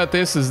cool about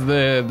this is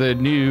the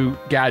new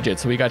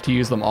gadgets. So we got to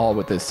use them all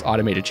with this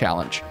automated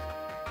challenge.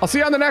 I'll see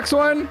you on the next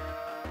one,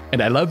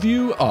 and I love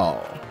you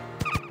all.